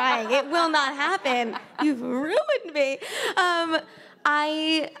without crying? It will not happen. You've ruined me.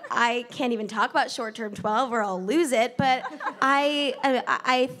 I can't even talk about short-term 12 or I'll lose it, but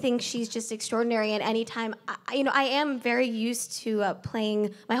I think she's just extraordinary, and anytime, I am very used to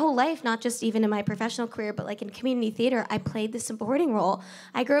playing my whole life, not just even in my professional career, but like in community theater, I played the supporting role.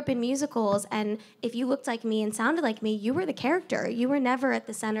 I grew up in musicals, and if you looked like me and sounded like me, you were the character. You were never at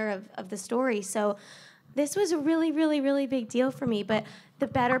the center of the story, so this was a really, really, really big deal for me, but the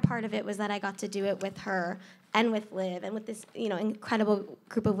better part of it was that I got to do it with her and with Liv and with this, incredible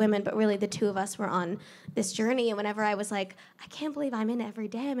group of women, but really the two of us were on this journey. And whenever I was like, I can't believe I'm in every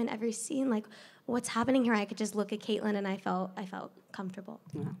day, I'm in every scene, like, what's happening here? I could just look at Kaitlyn and I felt comfortable.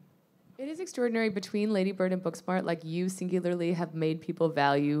 Yeah. It is extraordinary between Lady Bird and Booksmart, like you singularly have made people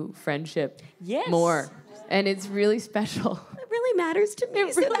value friendship more. And it's really special. It really matters to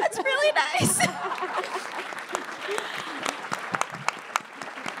me, so that's really nice.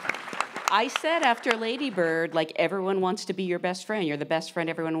 I said after Lady Bird, like, everyone wants to be your best friend. You're the best friend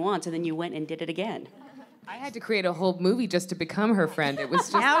everyone wants, and then you went and did it again. I had to create a whole movie just to become her friend. It was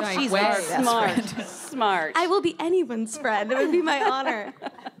just now she's our smart. Smart. I will be anyone's friend. It would be my honor.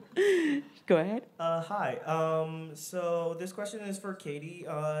 Go ahead. Hi. So this question is for Katie.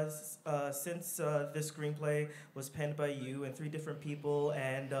 Since this screenplay was penned by you and 3 different people,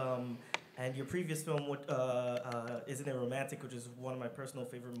 and your previous film, Isn't It Romantic, which is one of my personal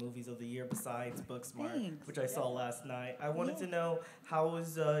favorite movies of the year besides Booksmart, which I saw last night. I wanted to know, how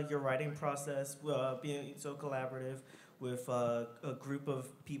was your writing process being so collaborative with a group of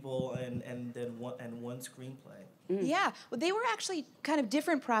people and one screenplay? Yeah, well, they were actually kind of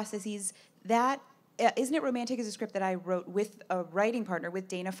different processes. That Isn't It Romantic is a script that I wrote with a writing partner, with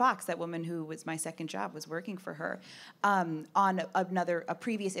Dana Fox, that woman who was my second job, was working for her, on a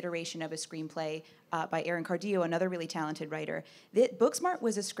previous iteration of a screenplay by Erin Cardillo, another really talented writer. Booksmart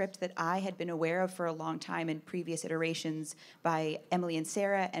was a script that I had been aware of for a long time in previous iterations by Emily and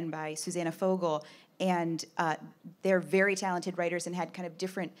Sarah and by Susanna Fogel, and they're very talented writers and had kind of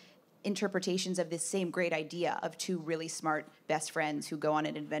different interpretations of this same great idea of two really smart best friends who go on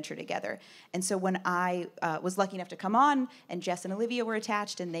an adventure together. And so when I was lucky enough to come on, and Jess and Olivia were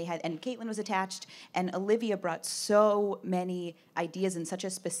attached, and Kaitlyn was attached, and Olivia brought so many ideas and such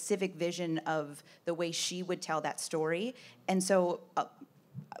a specific vision of the way she would tell that story. And so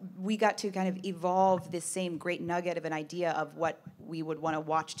we got to kind of evolve this same great nugget of an idea of what we would want to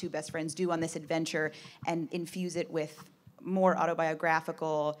watch two best friends do on this adventure and infuse it with more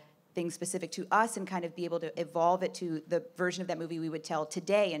autobiographical things specific to us, and kind of be able to evolve it to the version of that movie we would tell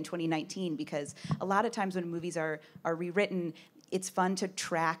today in 2019. Because a lot of times when movies are rewritten, it's fun to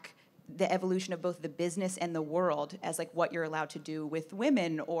track the evolution of both the business and the world as like what you're allowed to do with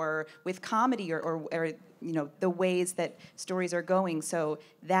women or with comedy or you know, the ways that stories are going. So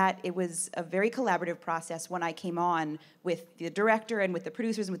that it was a very collaborative process when I came on with the director and with the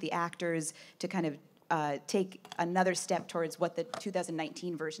producers and with the actors to kind of take another step towards what the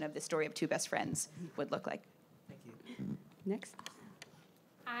 2019 version of the story of two best friends would look like. Thank you. Next.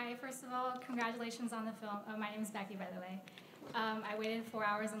 Hi, first of all, congratulations on the film. Oh, my name is Becky, by the way. I waited 4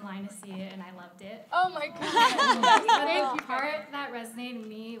 hours in line to see it, and I loved it. Oh my God! The part that resonated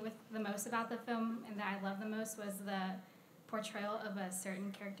me with the most about the film, and that I loved the most, was the portrayal of a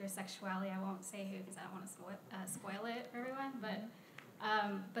certain character's sexuality. I won't say who because I don't want to spoil it for everyone,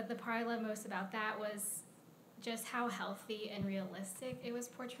 but the part I loved most about that was just how healthy and realistic it was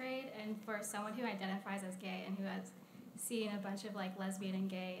portrayed. And for someone who identifies as gay and who has seen a bunch of like lesbian and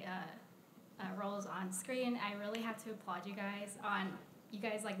gay roles on screen, I really have to applaud you guys you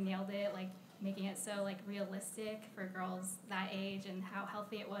guys like nailed it, like making it so like realistic for girls that age and how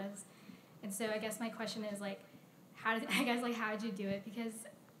healthy it was. And so I guess my question is like, how did you do it? Because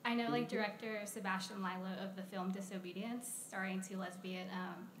I know like director Sebastian Lilo of the film Disobedience, starring two lesbian,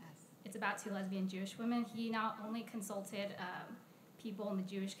 it's about two lesbian Jewish women. He not only consulted people in the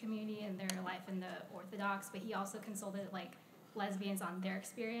Jewish community and their life in the Orthodox, but he also consulted like lesbians on their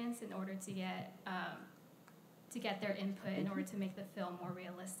experience in order to get their input in order to make the film more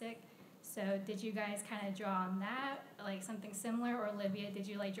realistic. So did you guys kind of draw on that, like something similar? Or Olivia, did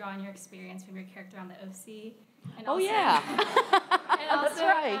you like draw on your experience from your character on the OC? And Oh, also, yeah. and also, That's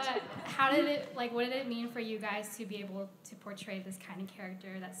right. What did it mean for you guys to be able to portray this kind of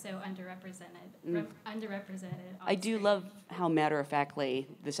character that's so underrepresented? I do love how matter-of-factly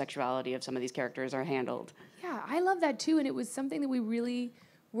the sexuality of some of these characters are handled. Yeah, I love that too, and it was something that we really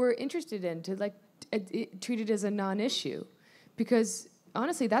were interested in to like treat it as a non-issue, because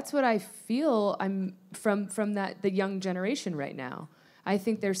honestly, that's what I feel I'm from the young generation right now. I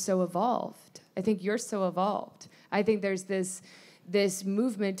think they're so evolved. I think you're so evolved. I think there's this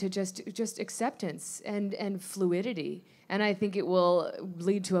movement to just acceptance and fluidity, and I think it will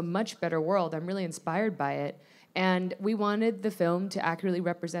lead to a much better world. I'm really inspired by it, and we wanted the film to accurately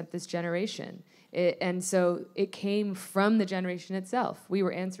represent this generation. And so it came from the generation itself. We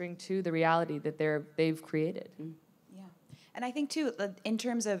were answering to the reality that they've created. Yeah. And I think, too, in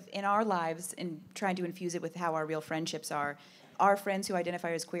terms of in our lives and trying to infuse it with how our real friendships are, our friends who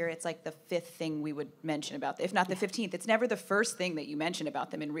identify as queer, it's like the 5th thing we would mention about them, if not the 15th. It's never the first thing that you mention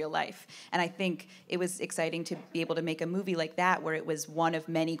about them in real life. And I think it was exciting to be able to make a movie like that where it was one of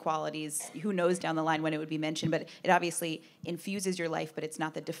many qualities. Who knows down the line when it would be mentioned, but it obviously infuses your life, but it's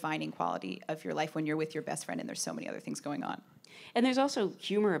not the defining quality of your life when you're with your best friend and there's so many other things going on. And there's also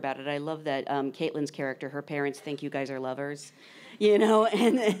humor about it. I love that Kaitlyn's character, her parents think you guys are lovers. You know,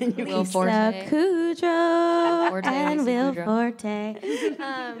 and you Will Forte. Kudrow and Will Forte.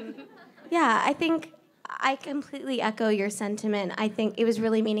 Yeah, I think I completely echo your sentiment. I think it was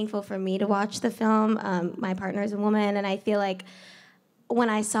really meaningful for me to watch the film. My partner is a woman, and I feel like when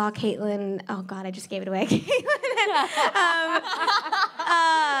I saw Kaitlyn, oh God, I just gave it away.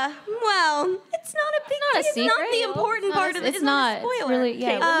 Well, it's not a big. It's not the important part of it. It's not. A spoiler. It's really,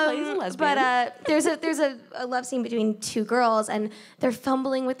 yeah. Kaitlyn plays a lesbian. But there's a love scene between two girls, and they're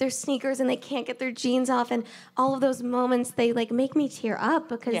fumbling with their sneakers, and they can't get their jeans off, and all of those moments they like make me tear up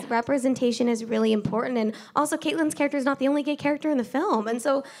because representation is really important, and also Kaitlyn's character is not the only gay character in the film, and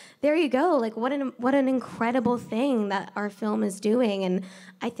so there you go. Like what an incredible thing that our film is doing, and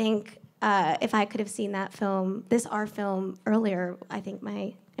I think. If I could have seen that film, our film earlier, I think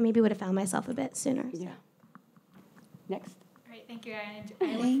I maybe would have found myself a bit sooner. So. Yeah. Next. All right, Thank you.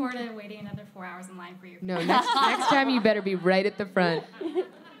 I look forward to waiting another 4 hours in line for your. No, next time you better be right at the front.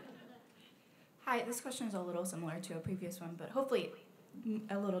 Hi, this question is a little similar to a previous one, but hopefully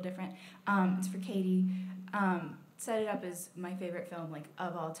a little different. It's for Katie. Set It Up is my favorite film, like,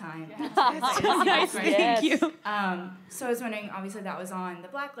 of all time. Nice, thank you. So I was wondering, obviously that was on the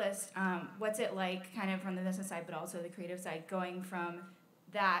blacklist. What's it like, kind of from the business side, but also the creative side, going from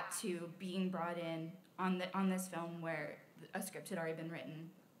that to being brought in on this film where a script had already been written?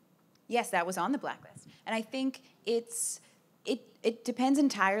 Yes, that was on the blacklist. And I think it depends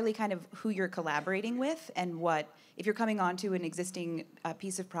entirely kind of who you're collaborating with and what. If you're coming onto an existing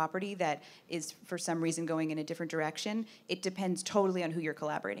piece of property that is for some reason going in a different direction, it depends totally on who you're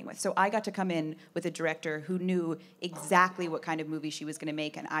collaborating with. So I got to come in with a director who knew exactly what kind of movie she was going to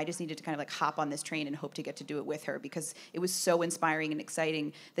make, and I just needed to kind of like hop on this train and hope to get to do it with her because it was so inspiring and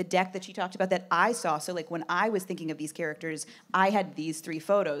exciting. The deck that she talked about that I saw, so like when I was thinking of these characters, I had these 3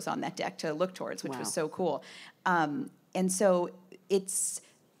 photos on that deck to look towards, which was so cool. And so it's...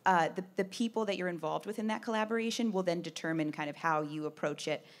 the people that you're involved with in that collaboration will then determine kind of how you approach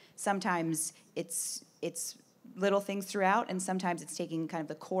it. Sometimes it's little things throughout, and sometimes it's taking kind of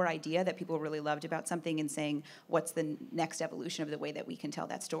the core idea that people really loved about something and saying, what's the next evolution of the way that we can tell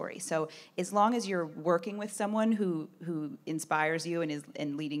that story? So as long as you're working with someone who inspires you and is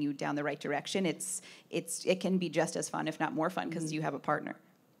leading you down the right direction, it can be just as fun, if not more fun, because you have a partner.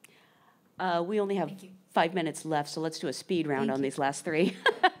 We only have 5 minutes left, so let's do a speed round on these last 3.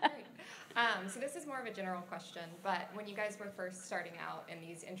 So this is more of a general question, but when you guys were first starting out in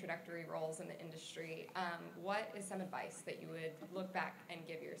these introductory roles in the industry, what is some advice that you would look back and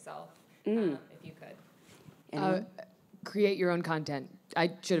give yourself, if you could? Create your own content.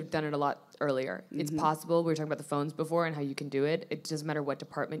 I should have done it a lot earlier. It's possible. We were talking about the phones before and how you can do it. It doesn't matter what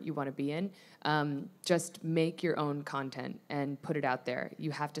department you want to be in. Just make your own content and put it out there.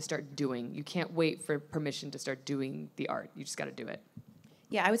 You have to start doing. You can't wait for permission to start doing the art. You just got to do it.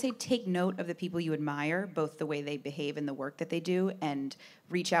 Yeah, I would say take note of the people you admire, both the way they behave and the work that they do, and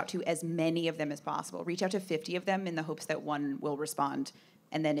reach out to as many of them as possible. Reach out to 50 of them in the hopes that one will respond,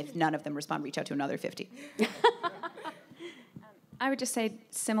 and then if none of them respond, reach out to another 50. I would just say,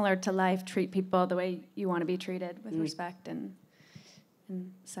 similar to life, treat people the way you want to be treated, with respect and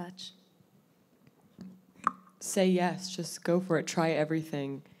such. Say yes. Just go for it. Try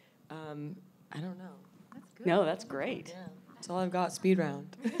everything. I don't know. That's good. No, that's great. Yeah. That's all I've got. Speed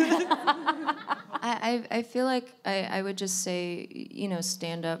round. I feel like I would just say,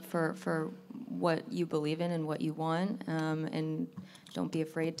 stand up for what you believe in and what you want, and don't be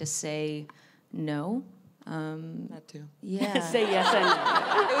afraid to say no. That too. Yeah. Say yes and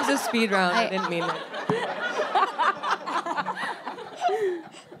no. It was a speed round. I didn't mean it.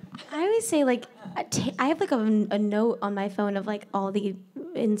 I always say, like, I have like a note on my phone of like all the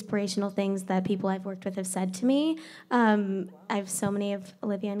inspirational things that people I've worked with have said to me. I have so many of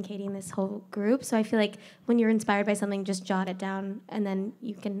Olivia and Katie in this whole group, so I feel like when you're inspired by something, just jot it down, and then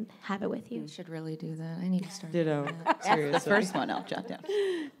you can have it with you. You should really do that. I need to start. Ditto. That's the first one I'll jot down.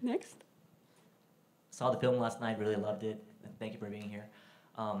 Next. Saw the film last night, really loved it. Thank you for being here.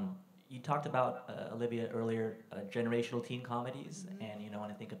 You talked about, Olivia, earlier, generational teen comedies. And, when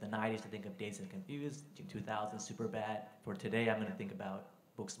I think of the 90s, I think of Dazed and Confused, 2000s, Superbad. For today, I'm going to think about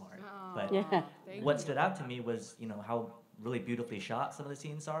Booksmart. But what stood out to me was, how really beautifully shot some of the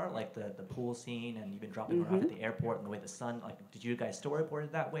scenes are, like the pool scene, and you've been dropping her off at the airport, and the way the sun, like, did you guys storyboard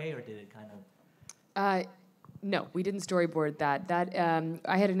it that way, or did it kind of... No, we didn't storyboard that.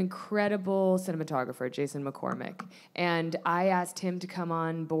 I had an incredible cinematographer, Jason McCormick, and I asked him to come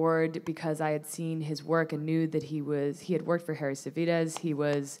on board because I had seen his work and knew that he had worked for Harry Savides. He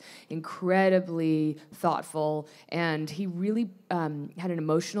was incredibly thoughtful, and he really had an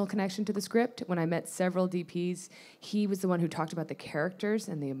emotional connection to the script. When I met several DPs, he was the one who talked about the characters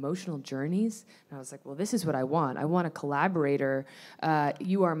and the emotional journeys, and I was like, well, this is what I want. I want a collaborator.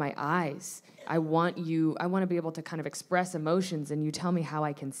 You are my eyes. I want to be able to kind of express emotions, and you tell me how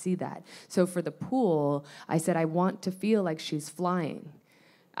I can see that. So for the pool, I said, I want to feel like she's flying.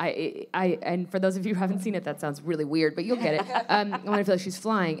 And for those of you who haven't seen it, that sounds really weird, but you'll get it. I want to feel like she's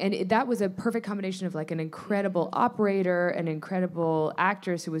flying. And that was a perfect combination of like an incredible operator, an incredible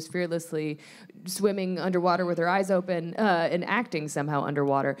actress who was fearlessly swimming underwater with her eyes open, and acting somehow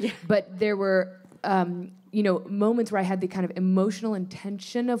underwater. Yeah. But there were... moments where I had the kind of emotional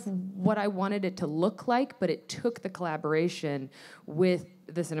intention of what I wanted it to look like, but it took the collaboration with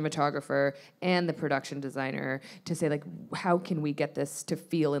the cinematographer and the production designer to say, like, how can we get this to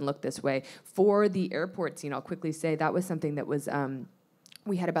feel and look this way? For the airport scene, I'll quickly say that was something that was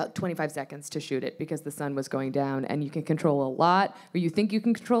we had about 25 seconds to shoot it because the sun was going down, and you can control a lot, or you think you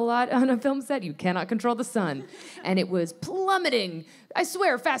can control a lot on a film set. You cannot control the sun. And it was plummeting, I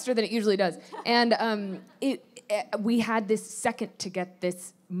swear, faster than it usually does. And we had this second to get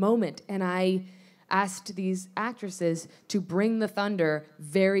this moment, and I asked these actresses to bring the thunder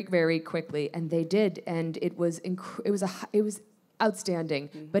very, very quickly, and they did. And it was outstanding,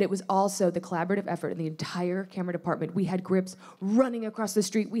 but it was also the collaborative effort in the entire camera department. We had grips running across the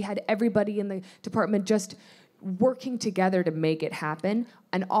street. We had everybody in the department just working together to make it happen.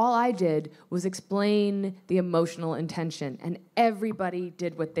 And all I did was explain the emotional intention, and everybody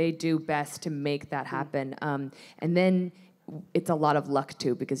did what they do best to make that happen. And then it's a lot of luck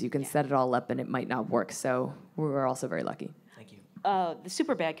too, because you can set it all up and it might not work. So we were also very lucky. The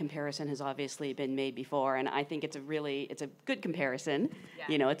Superbad comparison has obviously been made before, and I think it's a good comparison. Yeah.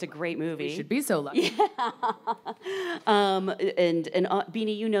 You know, it's a great movie. We should be so lucky. Yeah.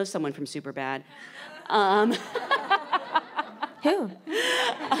 Beanie, you know someone from Superbad. Who?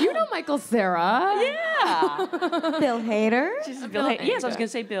 You know Michael Cera. Yeah. Bill Hader. Yes, I was going to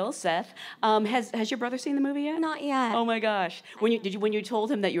say Bill, Seth. Has your brother seen the movie yet? Not yet. Oh my gosh. When you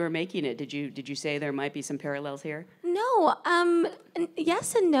told him that you were making it, did you say there might be some parallels here? No.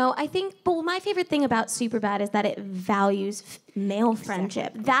 Yes and no. I think, but my favorite thing about Superbad is that it values male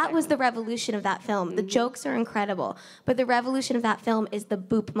friendship. That was the revolution of that film. The jokes are incredible, but the revolution of that film is the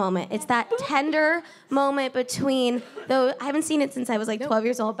boop moment. It's that tender moment between those. I haven't seen it since I was like 12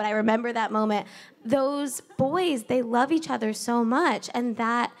 years old, but I remember that moment. Those boys, they love each other so much, and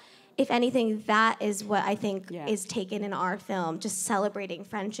that, if anything, that is what I think is taken in our film, just celebrating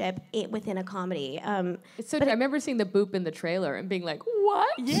friendship within a comedy. It's so. I remember seeing the boop in the trailer and being like, "What?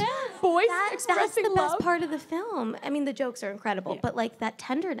 Yeah, boys that's expressing the love?" best part of the film. I mean, the jokes are incredible, but like that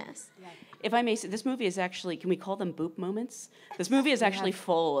tenderness. Yeah. If I may say, this movie is actually, can we call them boop moments? This movie is actually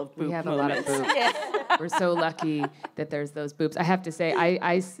full of boop moments. We have a lot of boops. Yeah. We're so lucky that there's those boops. I have to say,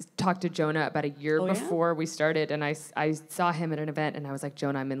 I talked to Jonah about a year before we started, and I saw him at an event, and I was like,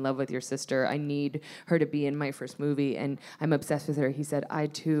 Jonah, I'm in love with your sister. I need her to be in my first movie, and I'm obsessed with her. He said, I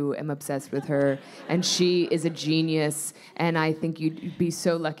too am obsessed with her, and she is a genius, and I think you'd be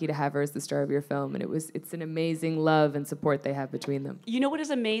so lucky to have her as the star of your film. And it's an amazing love and support they have between them. You know what is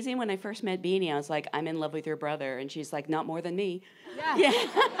amazing? When I first met Beanie, I was like, I'm in love with your brother, and she's like, not more than me. Yeah.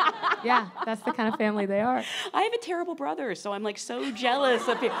 Yeah, that's the kind of family they are. I have a terrible brother, so I'm like so jealous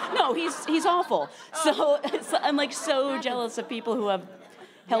of people. No, he's awful. So I'm like so jealous of people who have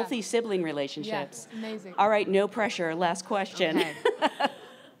healthy sibling relationships. Yeah, amazing. All right, no pressure. Last question. Okay.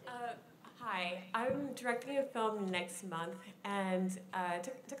 Hi, I'm directing a film next month, and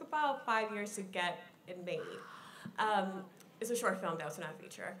took about 5 years to get it made. It's a short film, though, so not a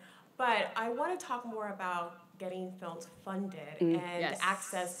feature. But I want to talk more about getting films funded and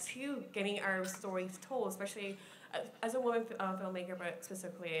access to getting our stories told, especially as a woman filmmaker, but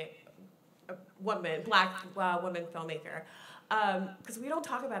specifically a woman, Black woman filmmaker. Because we don't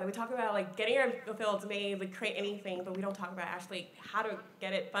talk about it. We talk about like getting our films made, like create anything, but we don't talk about actually how to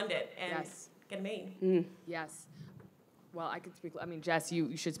get it funded and get it made. Yes. Well, I could speak. I mean, Jess,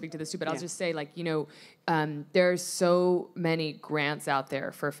 you should speak to this too. But I'll just say, like, you know, there are so many grants out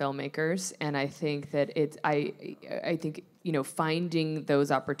there for filmmakers, and I think that I think, you know, finding those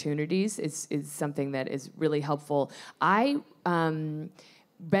opportunities is something that is really helpful. I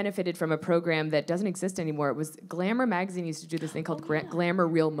benefited from a program that doesn't exist anymore. It was Glamour magazine used to do this thing called Glamour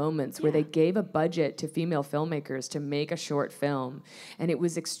Real Moments, where they gave a budget to female filmmakers to make a short film, and it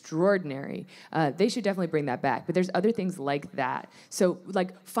was extraordinary. They should definitely bring that back, but there's other things like that. So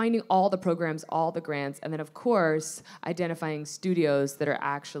like finding all the programs, all the grants, and then of course identifying studios that are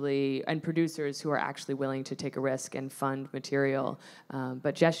actually, and producers who are actually willing to take a risk and fund material.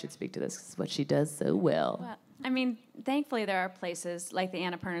 But Jess should speak to this. This is what she does so well. I mean, thankfully there are places like the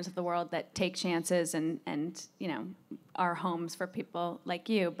Annapurnas of the world that take chances and you know, are homes for people like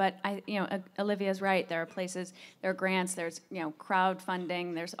you. But Olivia's right. There are places, there are grants, there's, you know,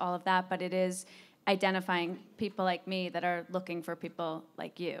 crowdfunding, there's all of that. But it is identifying people like me that are looking for people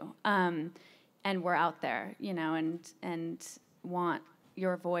like you, and we're out there, you know, and want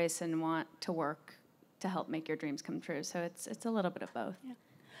your voice and want to work to help make your dreams come true. So it's a little bit of both. Yeah.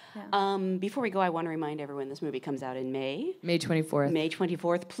 Yeah. Before we go, I want to remind everyone this movie comes out in May. May 24th. May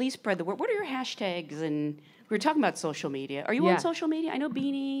 24th. Please spread the word. What are your hashtags? And we were talking about social media. Are you on social media? I know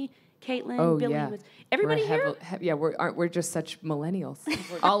Beanie, Kaitlyn, Billie. Everybody here? We're just such millennials.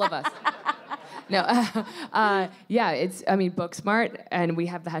 All of us. No, it's, I mean, Booksmart, and we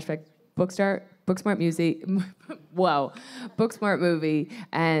have the hashtag Booksmart Music, Booksmart Movie,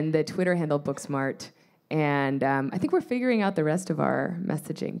 and the Twitter handle Booksmart. And I think we're figuring out the rest of our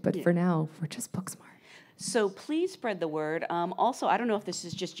messaging. But for now, we're just Booksmart. So please spread the word. Also, I don't know if this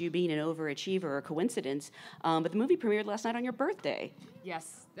is just you being an overachiever or a coincidence, but the movie premiered last night on your birthday.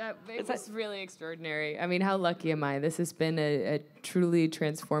 Yes, it was really extraordinary. I mean, how lucky am I? This has been a truly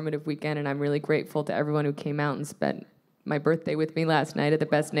transformative weekend, and I'm really grateful to everyone who came out and spent my birthday with me last night at the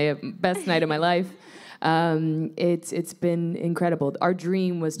best night of my life. It's been incredible. Our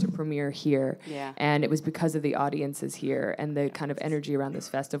dream was to premiere here, and it was because of the audiences here and the kind of energy around this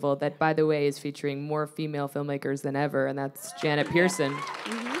festival that, by the way, is featuring more female filmmakers than ever, and that's Janet Pearson.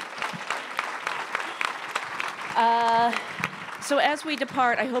 So as we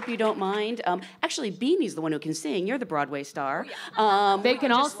depart, I hope you don't mind. Actually, Beanie's the one who can sing. You're the Broadway star. They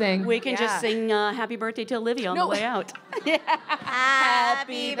can all sing. We can just sing Happy Birthday to Olivia on the way out.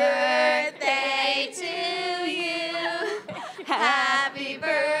 Happy birthday to you. Happy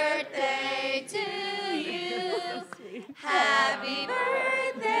birthday to you. Happy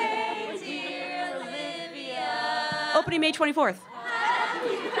birthday, dear Olivia. Opening May 24th.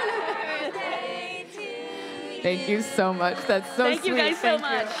 Thank you so much. That's so sweet. Thank you guys so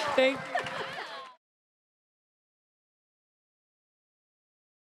much. Thank you.